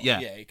orbit, off.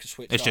 yeah. Yeah, it can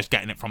switch It's off. just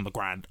getting it from the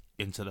ground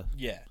into the...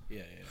 Yeah.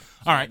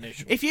 All right,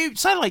 if you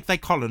say, like, they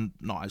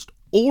colonised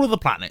all of the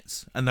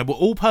planets and they were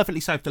all perfectly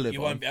safe to live on...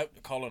 You won't be able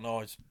to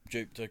colonise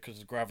Jupiter because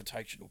the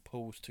gravitational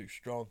pull's too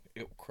strong.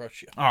 It'll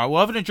crush you. All right,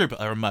 well, other than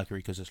Jupiter and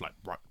Mercury, because it's, like,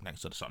 right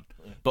next to the sun.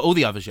 Yeah. But all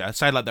the others,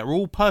 say, like, they're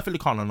all perfectly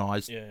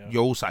colonised,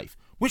 you're all safe.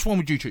 Which one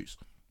would you choose,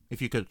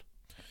 if you could?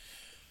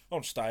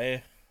 I'll stay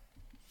here.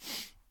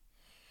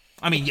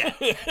 I mean, yeah.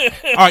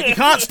 All right, you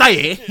can't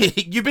stay here.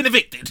 You've been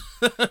evicted.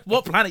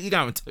 What planet are you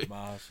going to?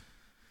 Mars.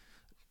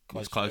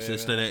 It's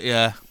closest, isn't it?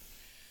 Yeah.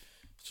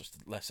 It's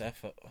just less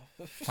effort.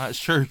 That's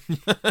true.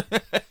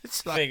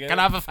 It's like, can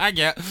I have a fag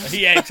yet?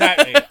 Yeah,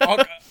 exactly.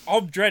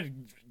 I'm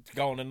dreading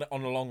going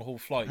on a long haul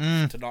flight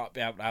to not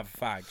be able to have a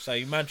fag. So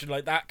you imagine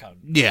like that cunt.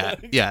 Yeah,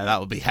 that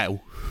would be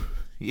hell.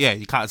 Yeah,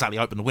 you can't exactly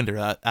open the window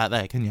out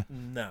there, can you?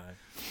 No.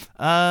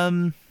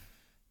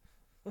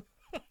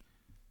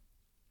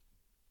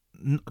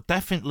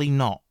 Definitely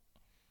not.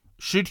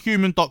 Should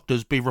human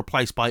doctors be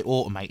replaced by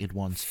automated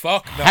ones?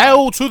 Fuck no.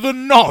 Hell to the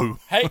no.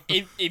 Hey,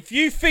 if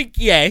you think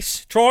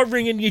yes, try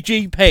ringing your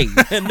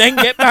GP and then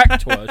get back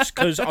to us,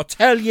 because I'll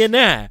tell you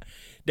now,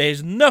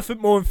 there's nothing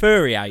more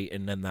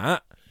infuriating than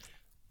that.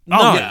 No.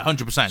 Oh, yeah,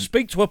 100%.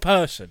 Speak to a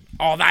person.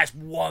 Oh, that's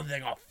one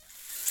thing I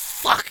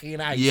fucking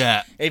hate.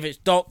 Yeah. If it's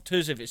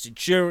doctors, if it's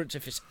insurance,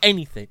 if it's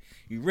anything,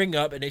 you ring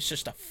up and it's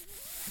just a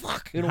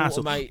fucking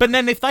hassle. automated. But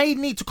then if they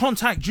need to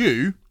contact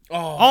you...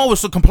 Oh,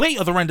 it's the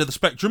complete other end of the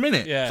spectrum,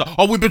 innit? Yeah.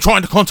 So, we've been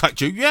trying to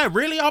contact you. Yeah,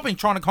 really? I've been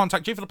trying to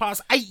contact you for the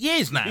past 8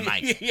 years now,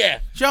 mate. Yeah.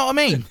 Do you know what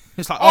I mean?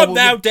 It's like, I'm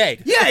now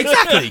dead. Yeah,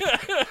 exactly.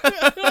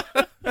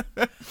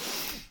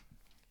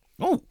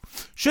 Oh,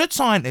 should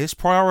scientists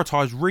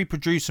prioritise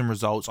reproducing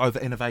results over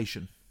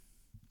innovation?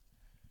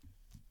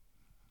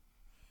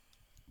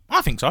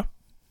 I think so.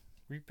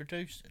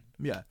 Reproducing?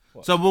 Yeah.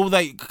 What? So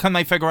can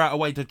they figure out a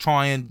way to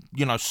try and,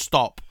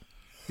 stop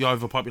the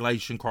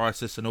overpopulation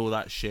crisis and all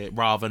that shit,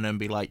 rather than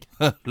be like,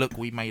 look,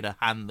 we made a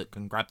hand that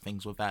can grab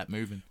things without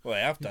moving. Well,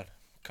 they have done.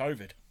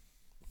 COVID.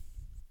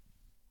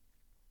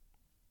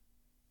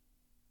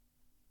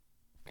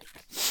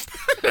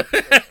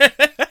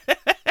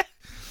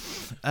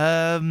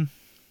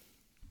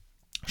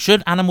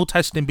 Should animal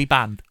testing be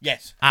banned?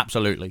 Yes.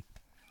 Absolutely.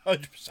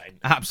 100%.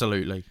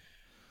 Absolutely.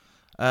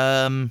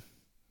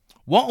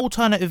 What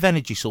alternative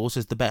energy source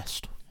is the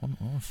best? I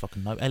don't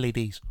fucking know.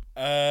 LEDs.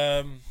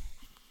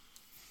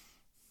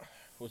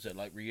 Was it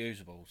like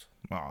reusables?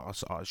 Oh,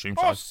 I assume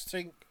I so.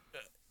 think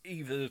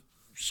either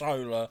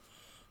solar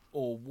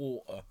or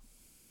water.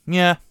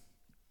 Yeah.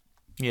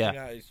 I Yeah.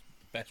 think that is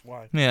the best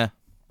way. Yeah.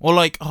 Or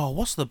like,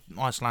 what's the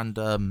Iceland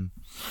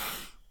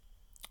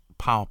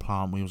power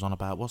plant we was on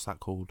about? What's that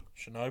called?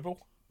 Chernobyl?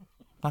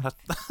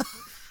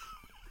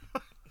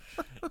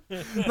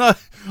 No,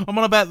 I'm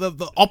on about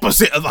the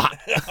opposite of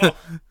that.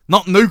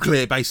 Not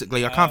nuclear,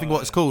 basically. I can't think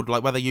what it's called.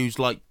 Like where they use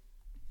like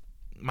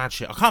mad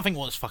shit. I can't think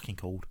what it's fucking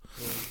called.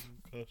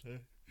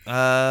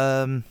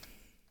 Don't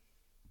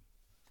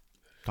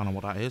know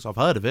what that is. I've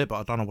heard of it, but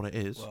I don't know what it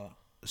is. What?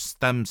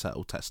 Stem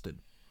cell testing.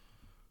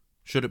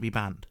 Should it be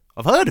banned?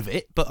 I've heard of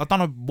it, but I don't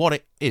know what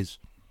it is.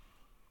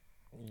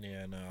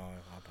 Yeah, no,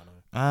 I don't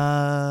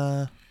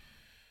know.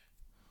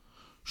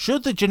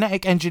 Should the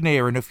genetic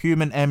engineering of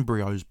human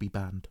embryos be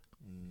banned?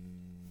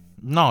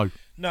 No.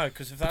 No,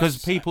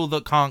 because people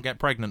that can't get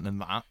pregnant in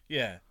that,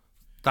 yeah,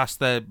 that's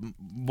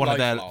one of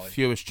their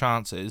fewest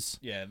chances.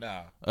 Yeah,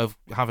 no. Of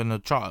having a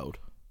child.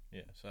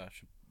 Yeah, so that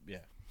should,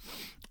 yeah.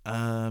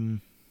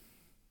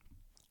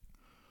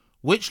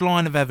 Which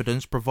line of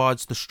evidence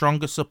provides the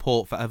strongest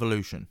support for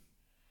evolution?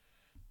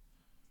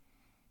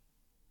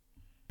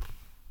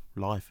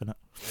 Life, innit?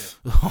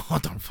 Yeah. I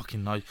don't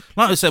fucking know.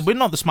 Like I said, we're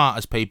not the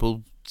smartest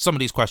people. Some of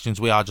these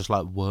questions we are just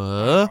like, what?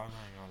 I know.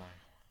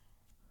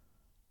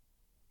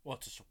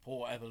 What, to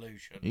support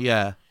evolution?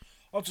 Yeah.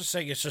 I'll just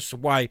say it's just a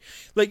way.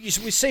 Like,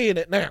 we're seeing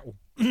it now.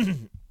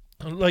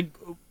 Like,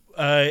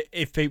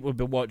 if people have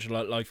been watching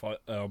like Life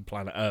on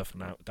Planet Earth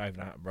and David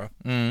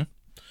Attenborough,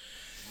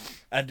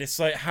 and it's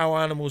like how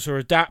animals are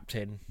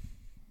adapting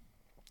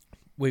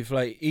with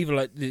like even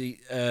like the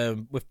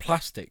with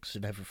plastics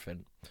and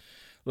everything.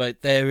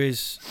 Like there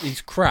is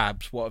these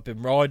crabs what have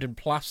been riding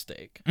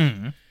plastic,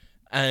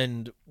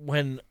 and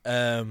when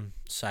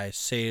say a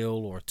seal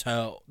or a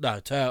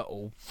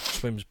turtle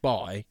swims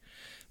by,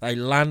 they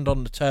land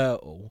on the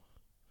turtle,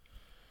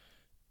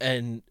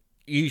 and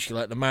usually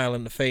like the male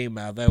and the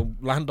female, they'll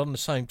land on the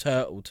same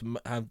turtle to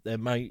have their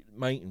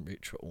mating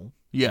ritual.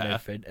 Yeah,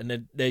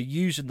 and they're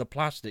using the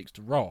plastics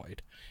to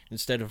ride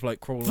instead of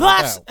like crawling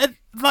about.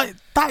 Like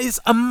that is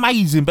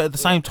amazing, but at the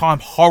same time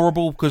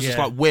horrible because it's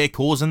like we're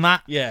causing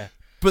that. Yeah,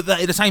 but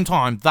at the same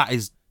time, that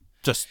is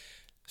just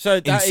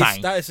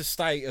insane. That is a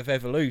state of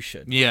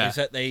evolution. Yeah, is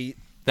that they're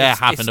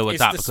having to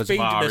adapt because of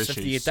our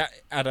issues. Of the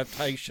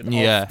adaptation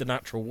of the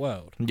natural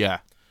world. Yeah.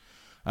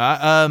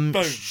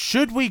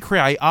 Should we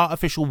create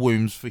artificial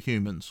wombs for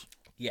humans?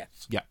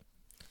 Yes. Yeah.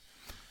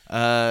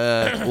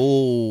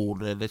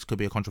 This could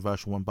be a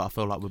controversial one, but I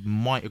feel like we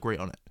might agree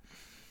on it.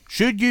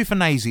 Should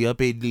euthanasia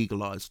be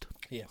legalised?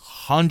 Yes.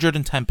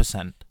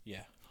 110%.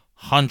 Yeah.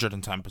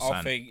 110%.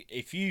 I think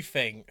if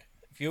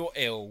you're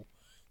ill,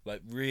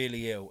 like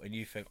really ill, and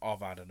you think,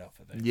 I've had enough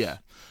of this. Yeah.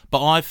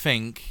 But I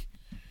think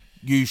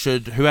you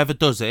should, whoever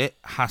does it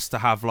has to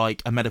have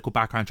like a medical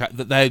background check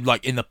that they're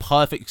like in the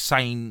perfect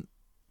sane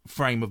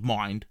frame of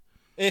mind.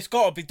 It's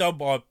got to be done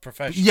by a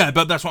professional. Yeah,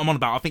 but that's what I'm on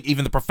about. I think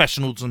even the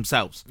professionals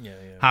themselves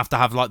have to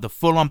have like the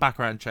full-on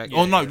background check.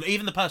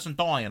 Even the person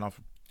dying.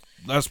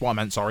 That's what I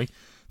meant. Sorry,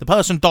 the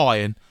person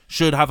dying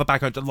should have a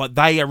background check. Like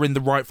they are in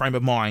the right frame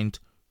of mind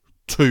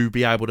to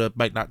be able to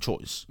make that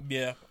choice.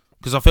 Yeah.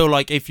 Because I feel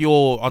like if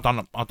you're, I don't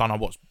know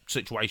what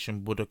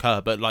situation would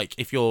occur, but like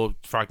if you're,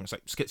 for argument's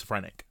sake,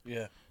 schizophrenic,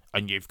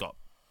 and you've got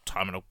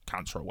terminal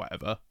cancer or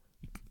whatever.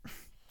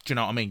 Do you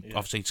know what I mean? Yeah.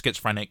 Obviously,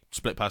 schizophrenic,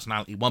 split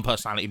personality. One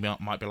personality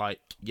might be like,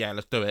 yeah,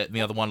 let's do it. And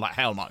the other one, like,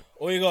 hell no.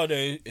 All you got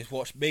to do is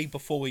watch Me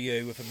Before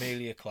You with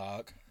Emilia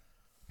Clarke.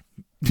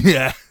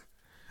 Yeah.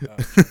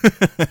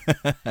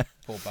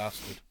 Poor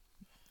bastard.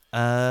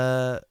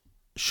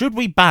 Should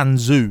we ban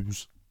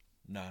zoos?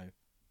 No.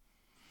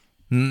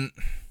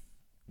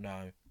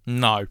 No.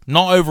 No.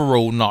 Not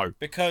overall, no.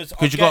 Because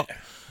you got...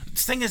 The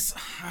thing is,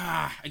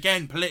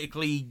 again,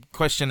 politically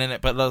questioning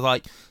it, but there's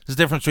a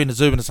difference between a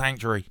zoo and a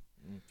sanctuary.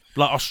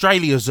 Like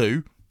Australia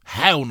Zoo,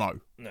 hell no.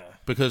 No.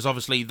 Because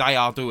obviously they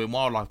are doing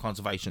wildlife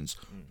conservations.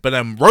 But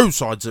then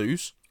roadside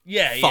zoos,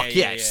 fuck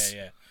yes.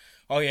 Yeah.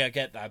 Oh yeah, I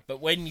get that.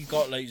 But when you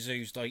got like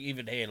zoos, like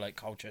even here, like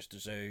Colchester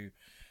Zoo,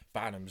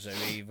 Banham Zoo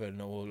even,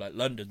 or like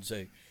London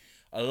Zoo,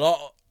 a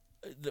lot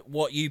of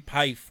what you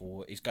pay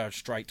for is going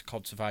straight to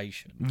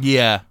conservation.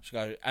 Yeah.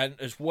 And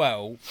as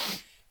well,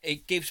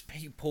 it gives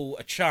people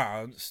a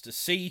chance to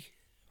see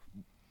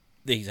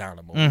these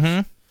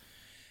animals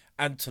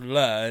and to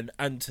learn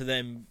and to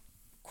then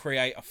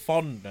create a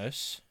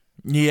fondness.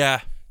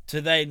 Yeah.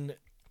 To then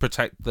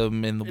protect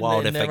them in the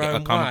wild if they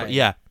get a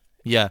way.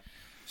 Yeah.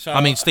 So,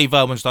 I mean, Steve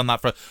Irwin's done that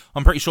for...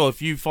 I'm pretty sure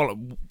if you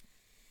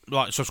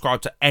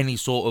subscribe to any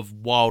sort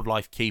of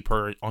wildlife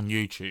keeper on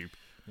YouTube,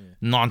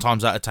 9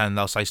 times out of 10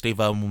 they'll say Steve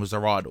Irwin was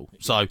their idol.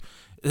 So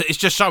it's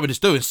just showing it's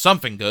doing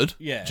something good.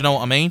 Yeah. Do you know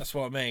what I mean? That's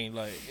what I mean.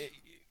 Like,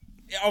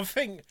 I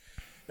think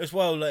as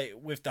well, like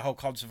with the whole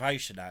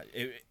conservation act,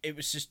 it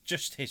was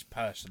just his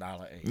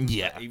personality.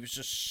 Yeah. He was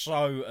just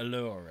so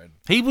alluring.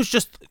 He was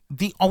just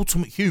the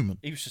ultimate human.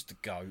 He was just a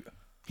goat.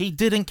 He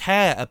didn't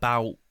care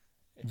about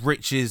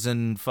riches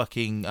and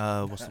fucking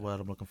what's the word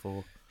I'm looking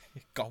for?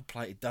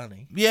 Gold-plated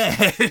dunny. Yeah,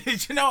 do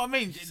you know what I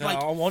mean? So,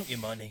 I want your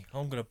money.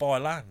 I'm going to buy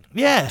land.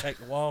 Yeah. Take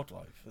the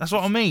wildlife. That's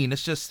what I mean.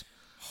 It's just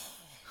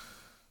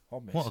I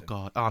miss what him. a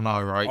god. I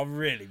know, right? I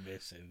really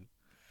miss him.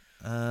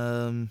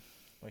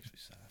 Makes me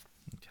sad.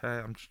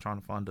 Okay, I'm just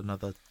trying to find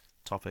another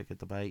topic of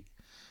debate.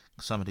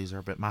 Some of these are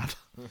a bit mad.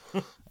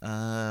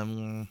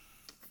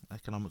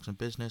 Economics and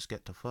business,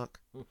 get to fuck.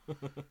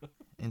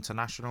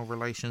 International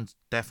relations,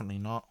 definitely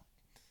not.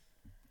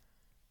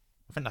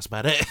 I think that's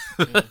about it.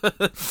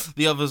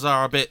 The others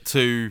are a bit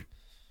too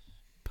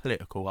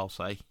political, I'll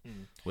say.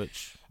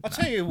 Which I'll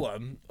tell you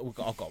one. I've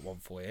got one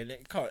for you, and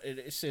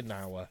it's in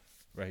our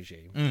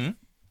regime.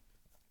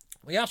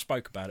 We have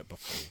spoke about it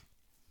before.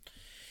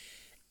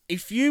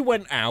 If you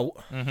went out,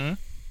 well,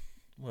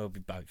 it'll be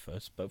both of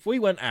us, but if we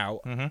went out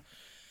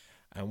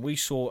and we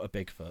saw a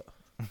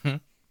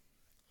Bigfoot,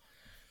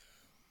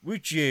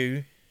 would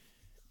you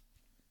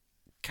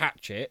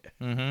catch it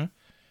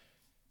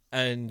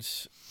and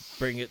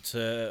bring it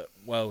to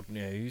world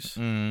news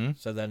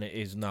so then it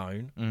is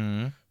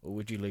known, or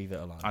would you leave it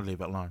alone? I'd leave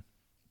it alone.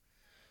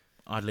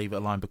 I'd leave it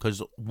alone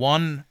because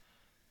one,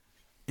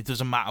 it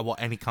doesn't matter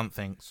what any cunt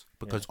thinks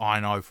because I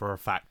know for a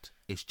fact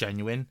it's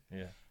genuine.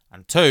 Yeah.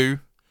 And two,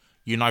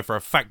 you know for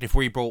a fact if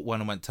we brought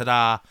one and went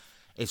ta-da,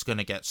 it's going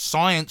to get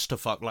science to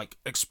fuck, like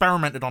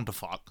experimented on to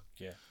fuck.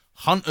 Yeah.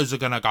 Hunters are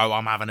going to go,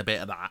 I'm having a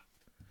bit of that.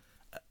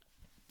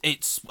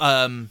 Its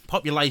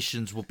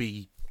populations will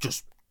be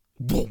just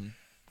boom,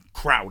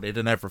 crowded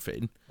and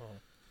everything.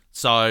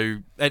 So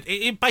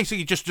it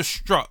basically just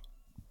disrupt.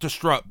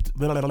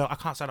 I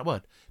can't say that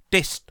word.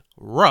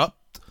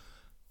 Disrupt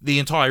the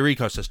entire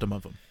ecosystem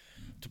of them.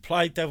 To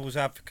play devil's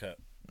advocate,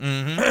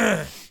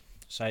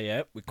 say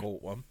yeah, we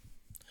caught one.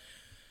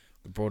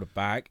 We brought it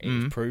back. It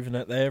was proven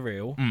that they're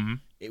real.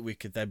 We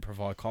could then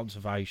provide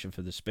conservation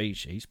for the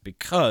species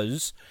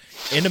because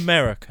in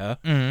America,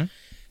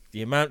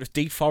 the amount of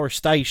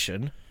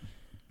deforestation,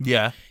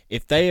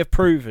 if they are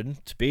proven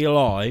to be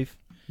alive,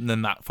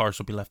 then that forest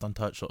will be left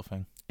untouched, sort of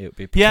thing. it would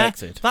be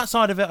protected. Yeah, that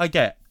side of it I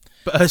get.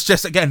 But it's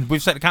just, again,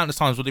 we've said it countless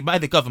times, when they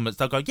made the governments,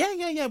 they'll go,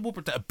 yeah, we'll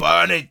protect it.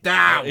 Burn it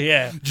down.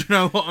 Yeah. Do you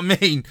know what I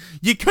mean?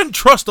 You couldn't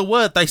trust a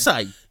word they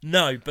say.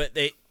 No, but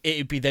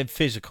it'd be then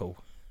physical.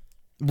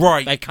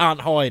 Right. They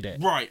can't hide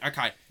it. Right,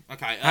 okay.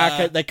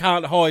 They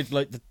can't hide,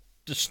 like,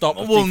 the stop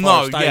of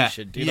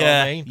deforestation. Do you know what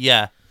I mean?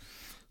 Yeah.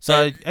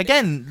 So,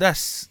 again, that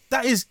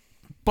is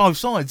both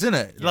sides, isn't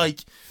it? Yeah. Like,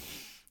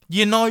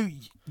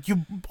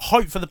 you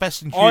hope for the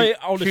best in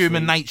honestly,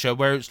 human nature,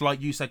 where it's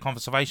like you said,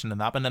 conservation and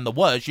that, but then the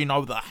worst,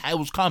 the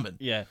hell's coming.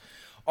 Yeah.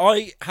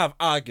 I have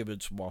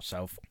arguments with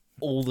myself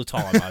all the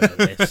time over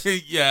this.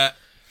 Yeah.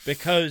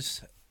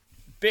 Because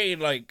being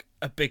like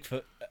a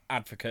Bigfoot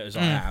advocate as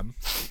I am,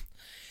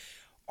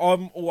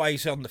 I'm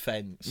always on the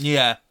fence.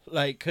 Yeah.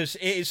 Like, because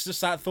it's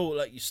just that thought,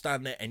 like, you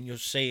stand there and you're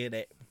seeing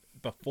it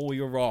before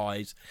your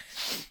eyes.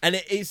 And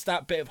it is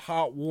that bit of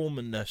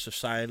heartwarmingness of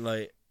saying,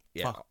 like,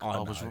 yeah, Fuck, I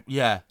know.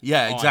 Yeah,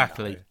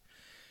 exactly. I know.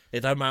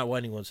 It don't matter what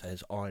anyone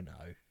says, I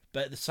know.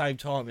 But at the same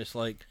time, it's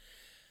like,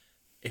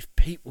 if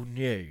people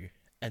knew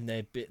and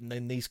then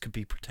these could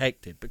be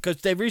protected.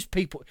 Because there is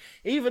people,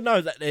 even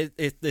though that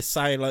they're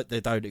saying, like, they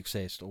don't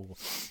exist, or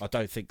I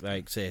don't think they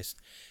exist,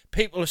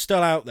 people are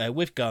still out there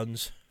with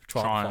guns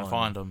trying to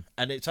find them.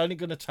 And it's only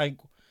going to take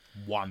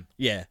one.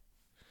 Yeah.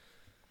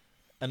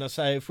 And I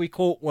say, if we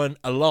caught one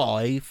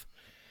alive,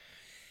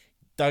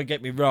 don't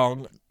get me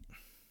wrong,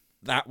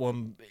 that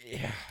one...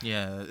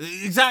 Yeah,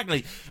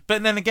 exactly.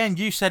 But then again,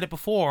 you said it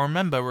before, I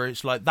remember, where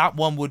it's like, that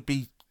one would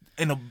be,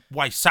 in a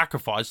way,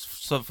 sacrificed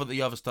for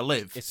the others to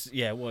live.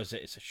 What is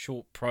it? It's a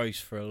short price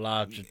for a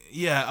large...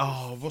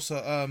 Yeah, what's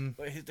that?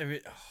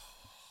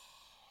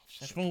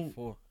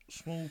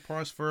 Small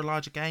price for a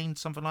larger gain,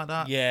 something like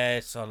that?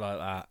 Yeah, something like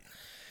that.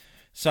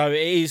 So it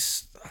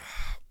is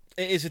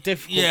a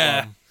difficult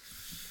one.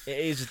 It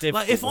is a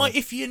difficult one.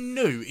 If you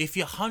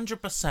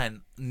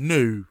 100%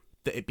 knew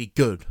that it'd be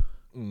good,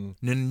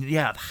 then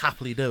I'd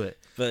happily do it.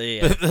 But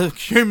yeah. But the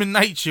human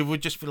nature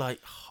would just be like,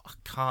 I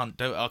can't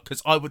do it,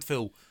 because I would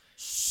feel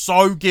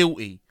so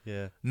guilty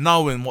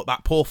knowing what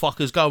that poor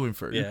fucker's going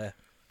through,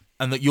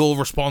 and that you're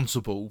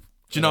responsible.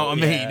 Do you know what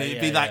I mean?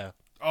 It'd be like,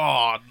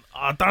 oh,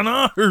 I don't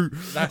know.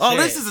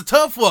 This is a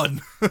tough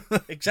one.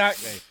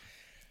 Exactly.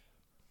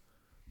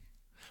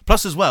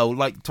 Plus, as well,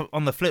 like,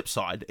 on the flip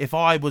side, if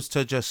I was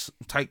to just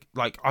take,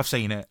 like, I've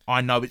seen it,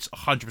 I know it's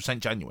 100%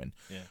 genuine.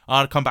 Yeah.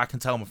 I'd come back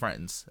and tell my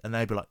friends, and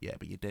they'd be like, yeah,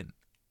 but you didn't.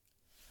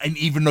 And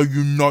even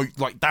though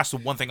like, that's the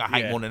one thing I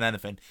hate more than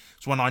anything.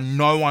 It's when I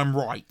know I'm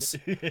right,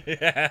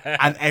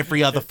 and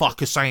every other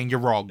fucker's saying you're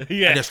wrong.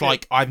 Yeah. And it's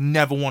like, I've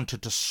never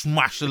wanted to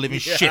smash the living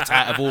shit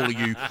out of all of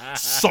you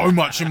so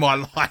much in my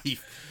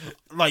life.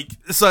 Like,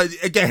 so,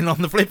 again,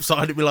 on the flip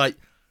side, it'd be like,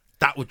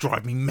 that would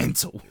drive me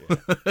mental.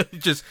 Yeah.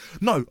 Just,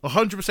 no,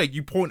 100%.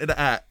 You pointed it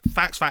at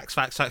facts,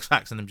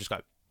 and then just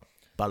go,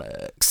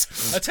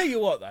 bollocks. I tell you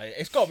what, though,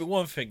 it's got to be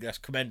one thing that's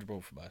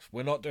commendable from us.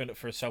 We're not doing it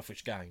for a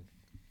selfish gain.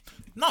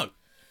 No.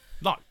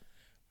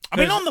 I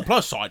mean, on the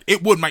plus side,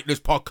 it would make this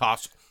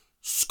podcast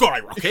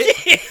skyrocket.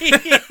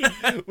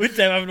 We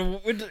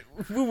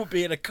would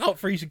be in a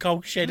freezing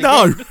cold shed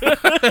No.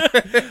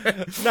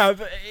 No,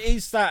 but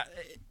it's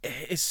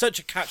such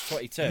a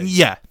catch-22.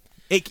 Yeah.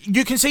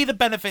 You can see the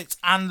benefits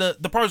and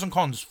the pros and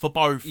cons for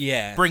both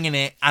bringing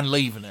it and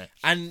leaving it.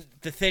 And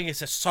the thing is,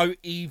 they're so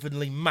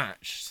evenly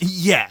matched.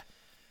 Yeah.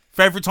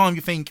 For every time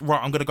you think,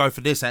 right, I'm going to go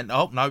for this end.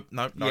 Oh, no.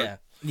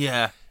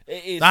 Yeah.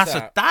 It is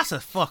that's a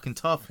fucking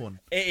tough one.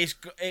 It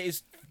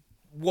is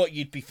what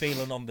you'd be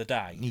feeling on the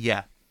day.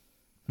 Yeah.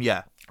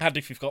 And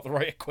if you've got the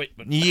right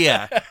equipment.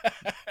 Yeah.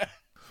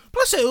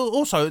 Plus,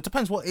 it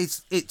depends what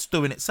it's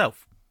doing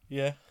itself.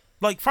 Yeah.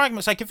 Like, for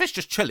argument's sake, if it's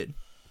just chilling,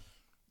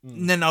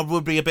 then I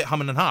would be a bit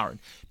humming and hawing.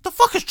 The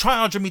fucker's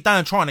charging me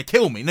down trying to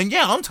kill me, then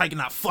I'm taking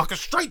that fucker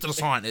straight to the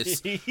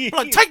scientist.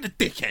 Like, take the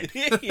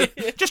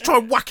dickhead. Just try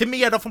whacking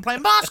me head off and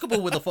playing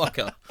basketball with the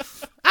fucker.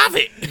 Have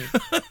it.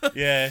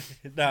 Yeah,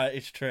 no,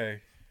 it's true.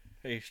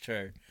 It's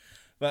true.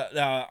 But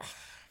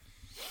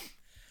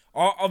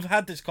I've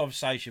had this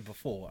conversation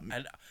before,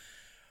 and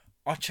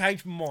I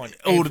change my mind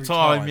all the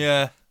time.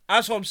 Yeah.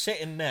 As I'm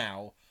sitting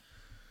now,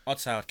 I'd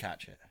say I'd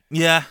catch it.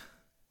 Yeah.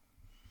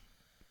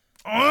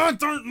 I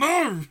don't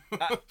know.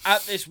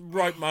 At this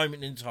right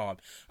moment in time.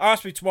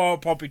 Ask me tomorrow,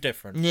 probably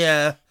different.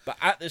 Yeah. But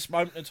at this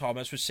moment in time,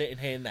 as we're sitting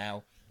here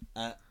now,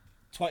 at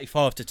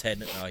 25 to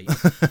 10 at night,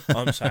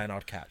 I'm saying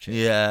I'd catch it.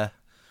 Yeah.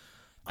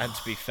 And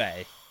to be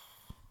fair,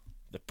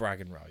 the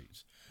bragging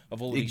rights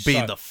of all these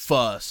being the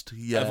first,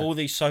 of all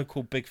these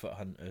so-called Bigfoot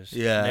hunters,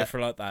 and everything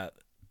like that,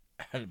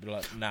 and it'd be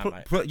like, nah,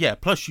 mate.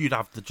 Plus you'd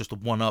have just a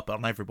one-up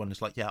on everyone.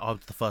 It's like, I was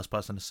the first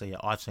person to see it.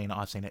 I've seen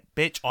it.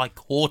 Bitch, I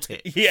caught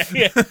it. Yeah.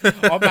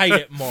 I made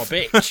it my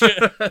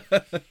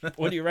bitch.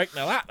 What do you reckon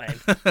of that,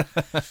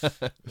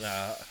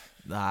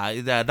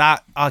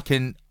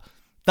 then?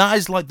 That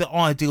is like the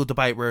ideal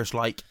debate where it's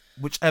like,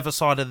 whichever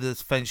side of the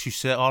fence you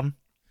sit on,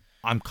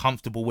 I'm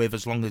comfortable with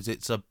as long as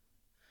it's a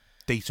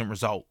decent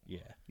result. Yeah.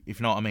 If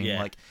you know what I mean. Yeah.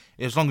 Like,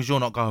 as long as you're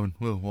not going,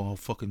 well, I'll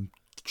fucking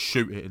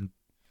shoot it and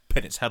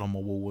pin its head on my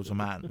wall as a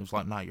man. It was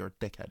like, no, you're a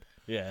dickhead.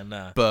 Yeah,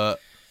 no. But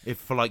if,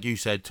 for like you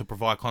said, to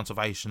provide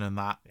conservation and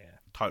that,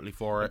 totally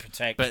for it.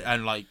 Protect.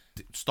 And like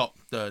stop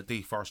the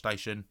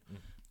deforestation,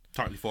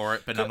 totally for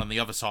it. But then on the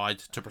other side,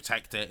 to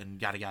protect it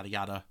and yada yada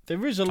yada.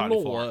 There is a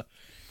law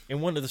in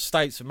one of the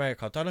states of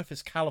America. I don't know if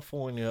it's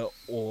California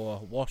or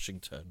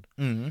Washington.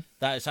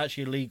 That it's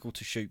actually illegal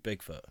to shoot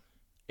Bigfoot.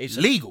 It's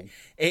legal.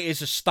 It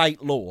is a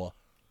state law.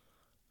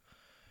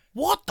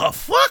 What the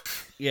fuck?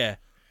 Yeah.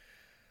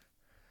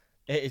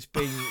 It has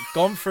been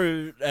gone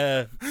through.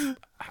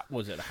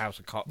 Was it the House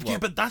of Congress? Yeah,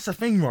 but that's the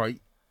thing, right?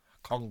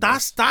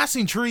 Congress. That's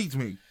intrigued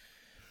me,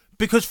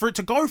 because for it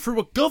to go through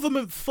a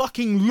government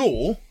fucking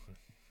law,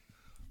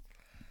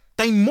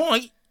 they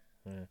might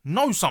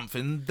know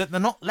something that they're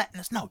not letting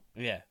us know.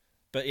 Yeah,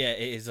 but it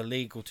is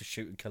illegal to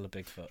shoot and kill a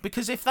Bigfoot.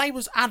 Because if they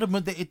was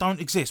adamant that it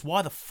don't exist,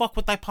 why the fuck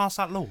would they pass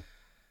that law?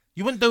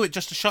 You wouldn't do it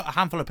just to shut a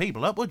handful of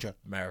people up, would you?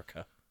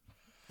 America.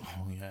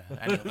 Oh, yeah.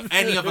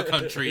 Any other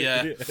country,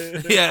 yeah.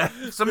 Yeah.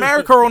 It's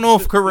America or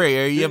North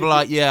Korea, you'd be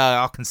like,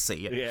 I can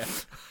see it. Yeah.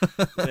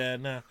 Yeah,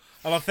 no.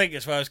 And I think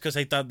as well, it's because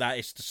they've done that,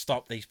 is to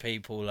stop these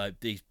people, like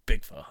these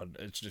Bigfoot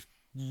hunters, just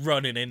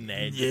running in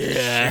there and just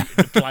shooting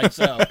the place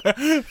up.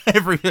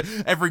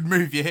 Every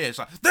move you hear, it's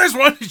like, there's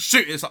one,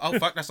 shoot it. It's like, oh,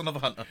 fuck, that's another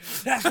hunter.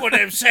 That's one of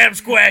them Sam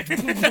Squad.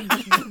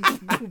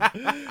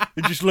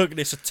 You're just looking,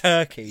 it's a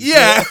turkey.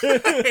 Yeah.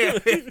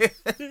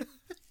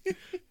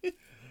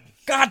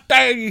 God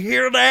damn, you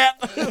hear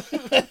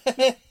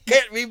that?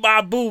 Get me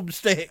my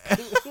boomstick.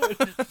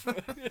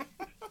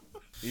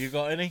 You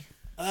got any?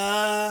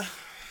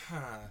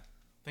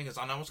 Thing is,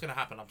 I know what's going to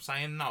happen. I'm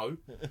saying no,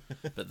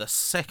 but the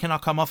second I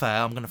come off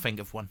air, I'm going to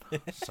think of one.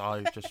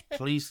 So just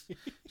please,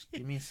 just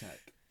give me a sec.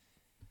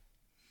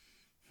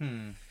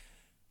 I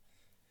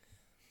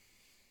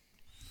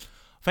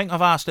think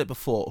I've asked it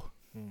before,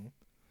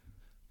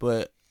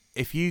 but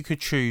if you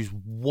could choose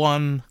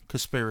one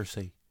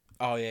conspiracy.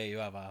 Oh yeah, you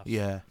have asked.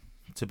 Yeah,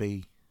 to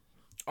be.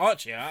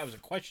 Actually, that was a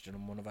question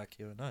on one of our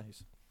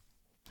Q&As.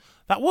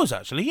 That was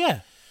actually,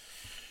 yeah.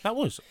 That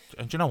was.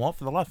 And do you know what?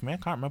 For the life of me, I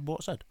can't remember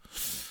what I said.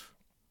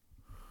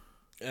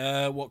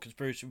 What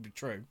conspiracy would be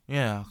true?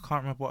 Yeah, I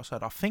can't remember what I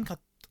said. I think I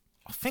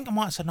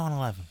might have said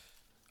 9/11.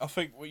 I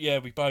think,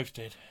 we both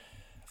did.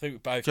 I think we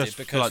both did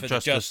because like, for the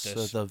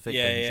justice. The victims,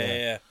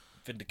 yeah.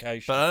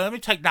 Vindication. But let me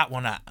take that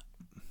one out.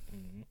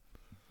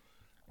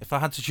 If I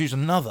had to choose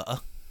another...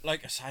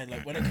 Like I say,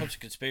 like when it comes to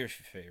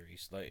conspiracy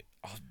theories, like,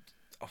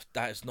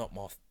 that is not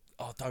my...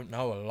 I don't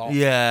know a lot.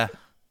 Yeah.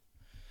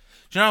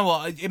 Do you know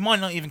what? It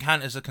might not even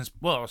count as a...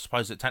 Well, I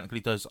suppose it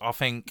technically does. I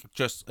think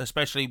just,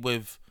 especially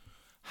with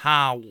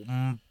how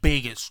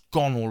big it's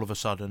gone all of a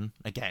sudden,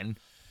 again,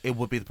 it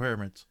would be the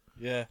pyramids.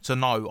 to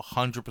know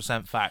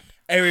 100% fact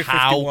Area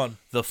how 51.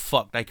 the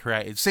fuck they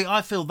created. See,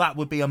 I feel that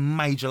would be a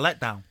major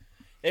letdown.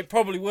 It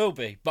probably will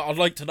be, but I'd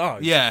like to know.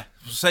 Yeah,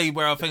 see,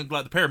 where I think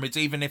like the pyramids,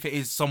 even if it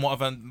is somewhat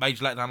of a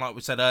major letdown, like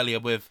we said earlier,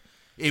 with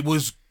it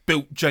was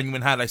built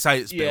genuine how they say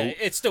it's built.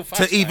 It's still To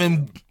fascinating.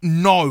 even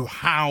know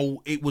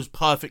how it was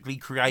perfectly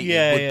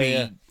created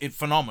would be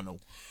phenomenal.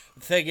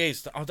 The thing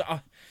is,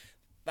 I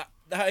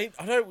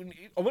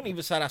wouldn't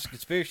even say that's a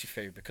conspiracy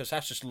theory because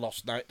that's just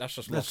lost. That's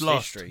just lost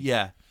history.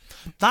 Yeah,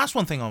 that's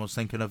one thing I was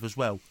thinking of as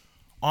well.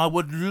 I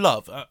would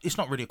love. It's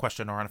not really a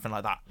question or anything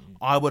like that.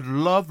 I would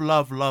love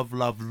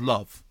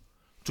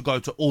to go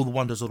to all the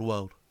wonders of the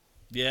world.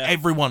 Yeah,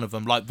 Every one of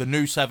them, like the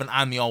new 7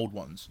 and the old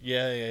ones.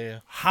 yeah.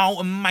 How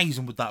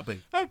amazing would that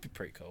be? That'd be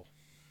pretty cool.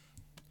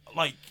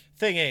 Like,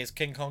 Thing is,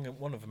 King Kong isn't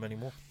one of them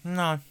anymore.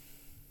 no.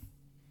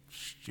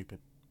 Stupid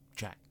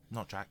Jack.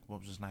 Not Jack.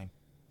 What was his name?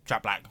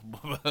 Jack Black.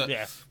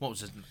 Yeah. What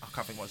was his... I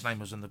can't think what his name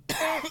was in the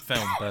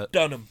film, but...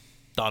 Dunham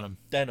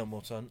Dunham.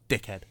 or something.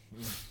 Dickhead.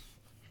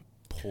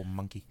 Poor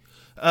monkey.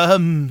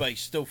 But he's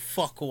still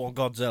fuck all on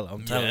Godzilla.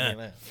 I'm telling you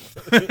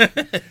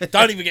that.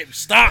 Don't even get me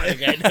started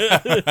again.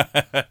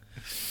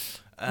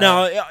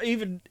 No,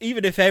 even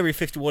if Area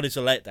 51 is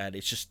a letdown,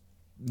 it's just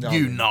yeah.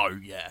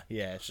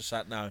 Yeah, it's just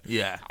that no.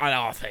 Yeah.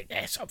 I think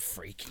there's some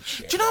freaky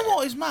shit. Do you know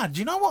what is mad? Do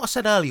you know what I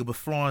said earlier with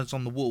flies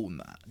on the wall and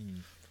that?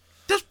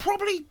 There's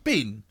probably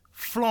been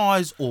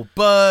flies or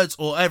birds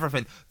or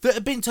everything that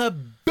have been to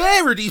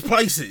bury these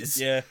places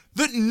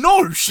that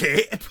know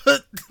shit,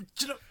 but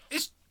do you know,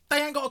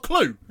 they ain't got a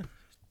clue.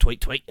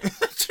 Tweet. Do you know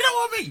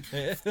what I mean?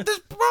 There's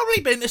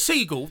probably been a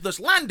seagull that's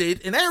landed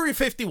in Area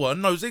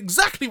 51, knows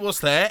exactly what's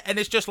there, and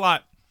it's just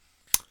like,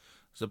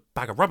 there's a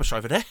bag of rubbish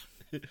over there.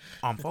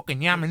 I'm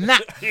fucking yamming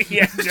that.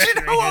 Yeah, Do you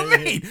know what I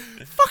mean?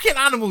 Fucking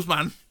animals,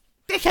 man.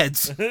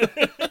 Dickheads.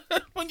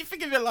 When you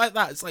think of it like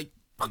that, it's like,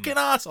 fucking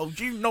assholes.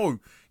 You know.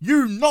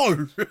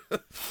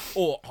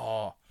 Or,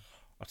 I'll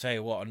tell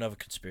you what, another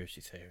conspiracy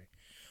theory.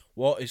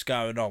 What is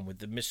going on with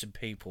the missing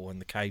people in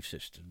the cave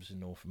systems in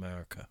North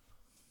America?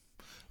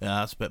 Yeah,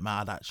 that's a bit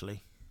mad,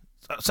 actually.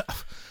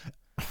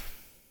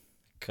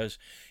 Because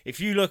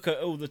if you look at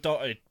all the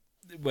dotted,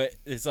 where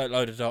there's like a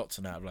load of dots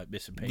now, like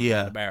missing people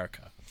in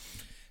America,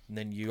 and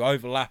then you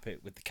overlap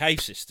it with the cave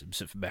systems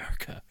of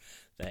America,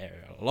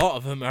 there a lot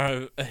of them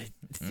are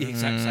the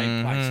exact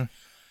same place.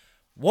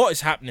 What is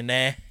happening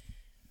there,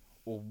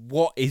 or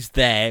what is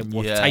there?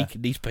 What's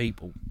taking these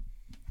people?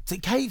 The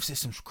cave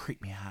systems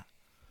creep me out.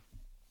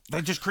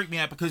 They just creep me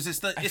out because it's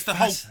the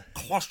whole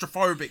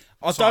claustrophobic.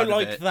 I don't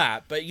like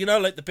that, but you know,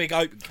 like the big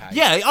open cave.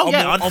 Yeah,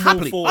 I'd I'm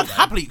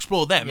happily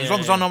explore them as long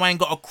as I know I ain't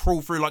got to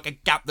crawl through like a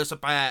gap that's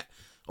about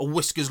a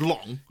whiskers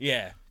long.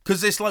 Yeah,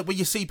 because it's like when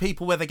you see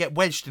people where they get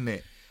wedged in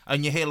it,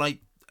 and you hear like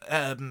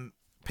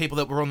people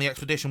that were on the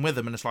expedition with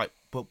them, and it's like,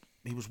 but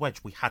he was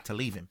wedged. We had to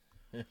leave him.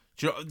 Do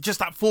you know, just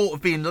that thought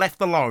of being left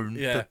alone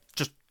to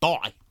just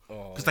die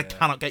because they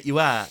cannot get you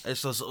out.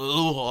 It's just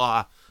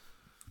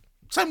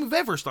Same with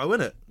Everest, though,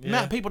 isn't it? The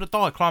amount of people that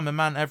die climbing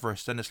Mount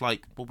Everest, and it's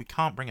like, well, we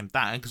can't bring them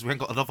down because we ain't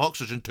got enough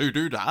oxygen to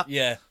do that.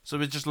 Yeah. So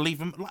we just leave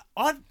them.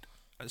 Like,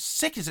 as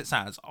sick as it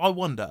sounds, I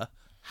wonder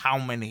how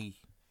many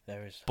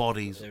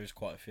bodies there is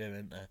quite a few,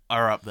 isn't there?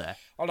 Are up there.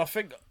 And I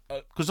think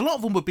because a lot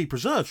of them would be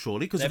preserved,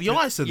 surely, because of the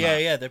ice and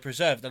that. Yeah, they're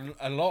preserved, and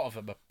a lot of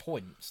them are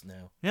points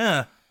now.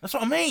 Yeah, that's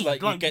what I mean.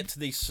 Like you get to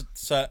these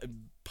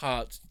certain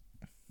parts,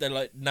 they're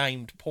like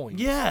named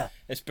points. Yeah,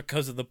 it's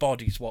because of the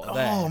bodies what are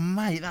there. Oh,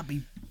 mate, that'd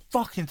be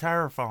fucking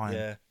terrifying.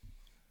 Yeah.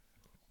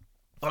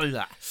 Oh,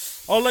 that.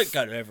 I'll let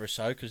go to Everest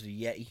though because of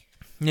the Yeti.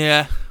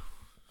 Yeah.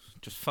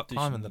 Just fuck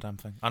climbing the damn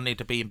thing. I need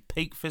to be in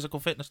peak physical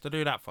fitness to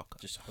do that, fucker.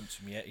 Just hunt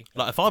some Yeti.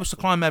 Like, if I was to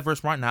climb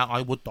Everest right now,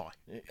 I would die.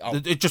 Oh,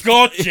 just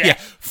gotcha. Yeah,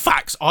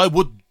 facts. I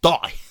would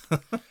die.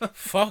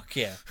 Fuck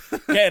yeah.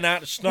 Getting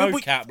out of snow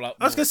cap. Like,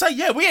 I was going to say,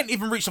 yeah, we ain't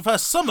even reached the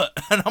first summit,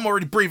 and I'm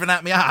already breathing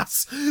out my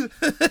ass.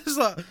 It's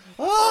like,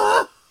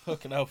 oh.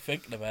 Fucking hell,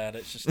 thinking about it.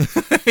 It's just...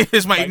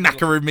 It's making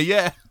knackering me,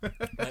 yeah.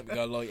 Make me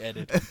go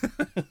light-headed.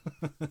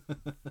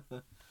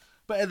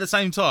 But at the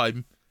same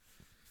time,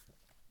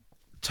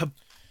 to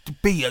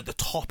be at the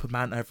top of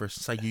Mount Everest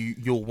and say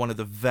you're one of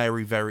the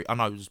very, very, I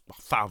know there's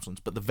thousands,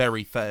 but the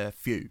very fair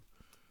few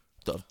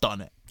that have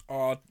done it.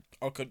 Oh,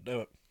 I couldn't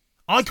do it.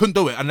 I couldn't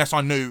do it unless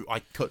I knew I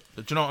could.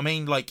 Do you know what I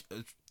mean? Like,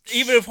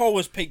 even if I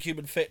was peak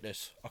human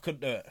fitness, I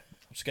couldn't do it.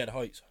 I'm scared of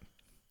heights.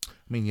 I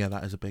mean, yeah,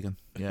 that is a big one.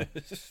 Yeah.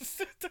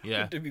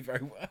 Yeah. Do me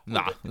very well.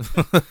 Nah.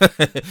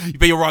 You'd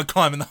be alright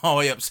climbing the whole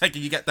way up.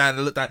 Second you get down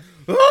and look down.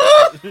 Yeah.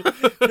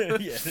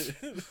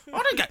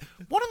 I don't get.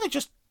 Why don't they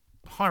just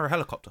hire a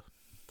helicopter,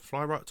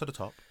 fly right to the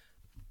top,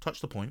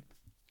 touch the point,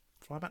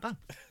 fly back down?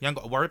 You ain't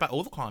got to worry about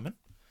all the climbing,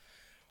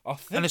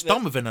 and it's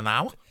done within an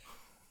hour.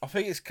 I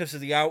think it's because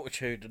of the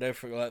altitude and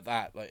everything like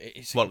that. Like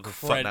it's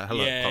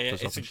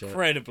it's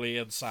incredibly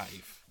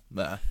unsafe.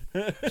 There.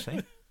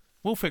 See,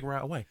 we'll figure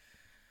out a way.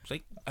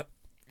 See,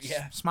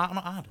 yeah, smart or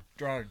not hard.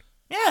 Drone.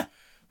 Yeah.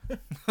 Well,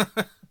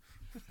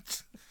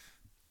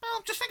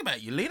 just think about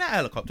it. You lean out a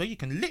helicopter, you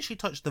can literally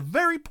touch the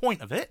very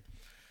point of it.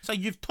 So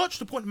you've touched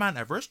the point of Mount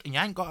Everest, and you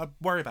ain't got to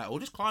worry about all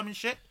this climbing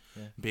shit.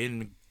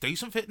 being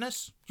decent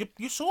fitness,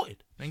 you're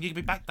sorted. Then you can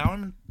be back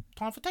down in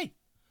time for tea.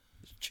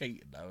 It's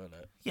cheating, though, isn't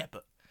it? Yeah,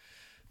 but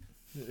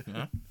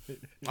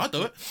I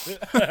do it.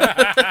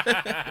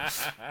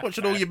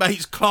 Watching all your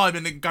mates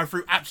climbing and go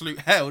through absolute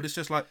hell, and it's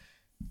just like,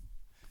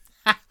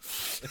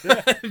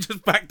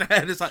 just back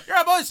down. It's like,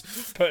 yeah, boys.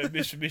 Put a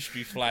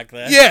mystery flag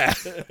there. Yeah,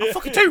 I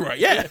fucking do, right?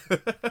 Yeah.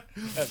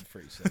 That's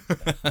pretty simple.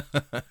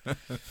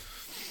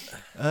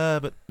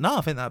 But no,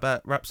 I think that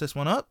about wraps this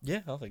one up.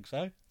 Yeah, I think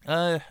so.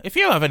 If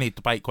you have any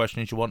debate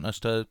questions you want us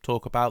to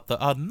talk about that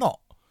are not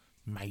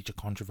major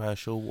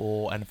controversial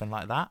or anything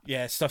like that,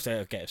 stuff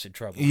that'll get us in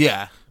trouble.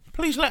 Yeah,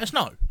 please let us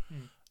know.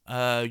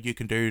 You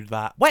can do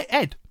that. Wait,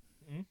 Ed,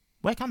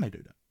 where can they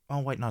do that? Oh,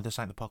 wait, no, this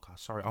ain't the podcast.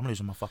 Sorry, I'm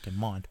losing my fucking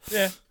mind.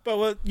 Yeah,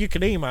 but you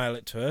can email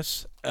it to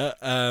us at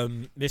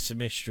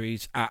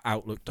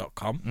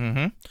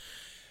mrmysteries@outlook.com.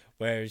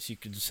 Whereas you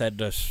can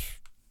send us,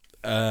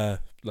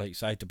 like you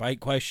say, debate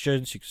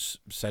questions. You can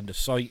send us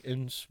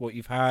sightings, what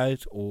you've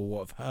had or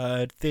what I've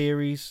heard,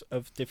 theories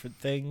of different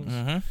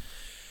things.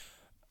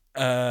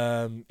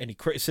 Any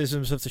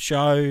criticisms of the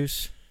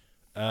shows,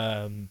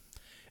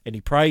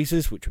 any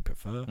praises, which we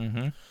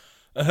prefer.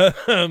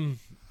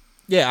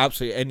 Yeah,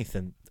 absolutely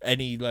anything.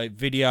 Any like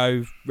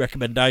video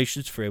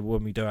recommendations for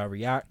when we do our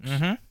reacts.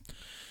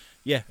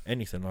 Yeah,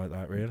 anything like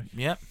that, really.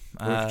 Yep.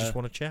 Or if you just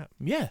want to chat.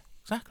 Yeah,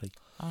 exactly.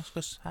 Ask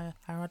us how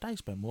our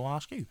day's been. We'll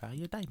ask you how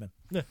your day been.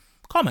 Yeah.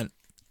 Comment.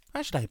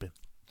 How's your day been?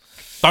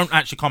 Don't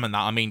actually comment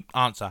that. I mean,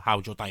 answer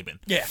how's your day been.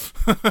 Yeah.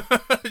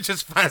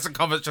 Just fans and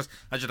comments. Just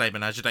how's your day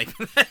been? How's your day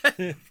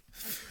been?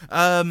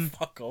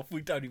 Fuck off.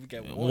 We don't even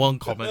get one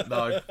comment.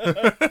 No.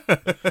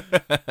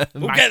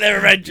 We'll get there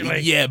eventually.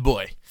 Yeah,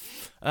 boy.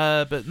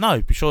 But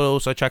no, be sure to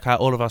also check out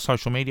all of our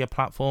social media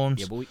platforms.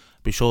 Yeah, boy.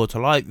 Be sure to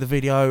like the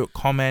video,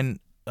 comment,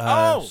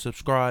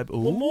 subscribe. Ooh.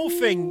 One more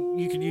thing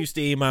you can use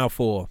the email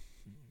for.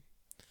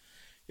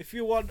 If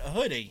you want a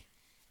hoodie,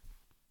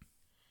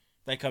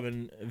 they come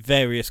in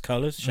various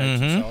colours, shapes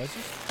and sizes.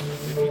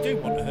 If you do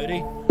want a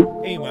hoodie,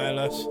 email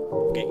us,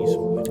 get you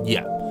sorted.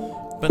 Yeah.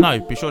 But no,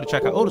 be sure to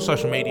check out all the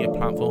social media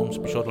platforms.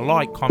 Be sure to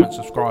like, comment,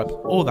 subscribe,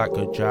 all that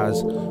good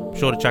jazz. Be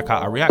sure to check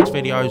out our Reacts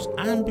videos,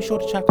 and be sure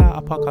to check out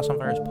our podcast on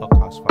various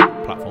podcast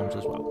platforms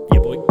as well. Yeah,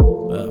 boy.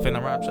 I think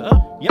that wraps it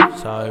up. Yep.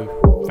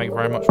 So, thank you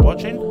very much for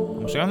watching, and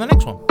we'll see you on the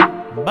next one.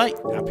 Bye.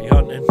 Happy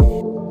hunting.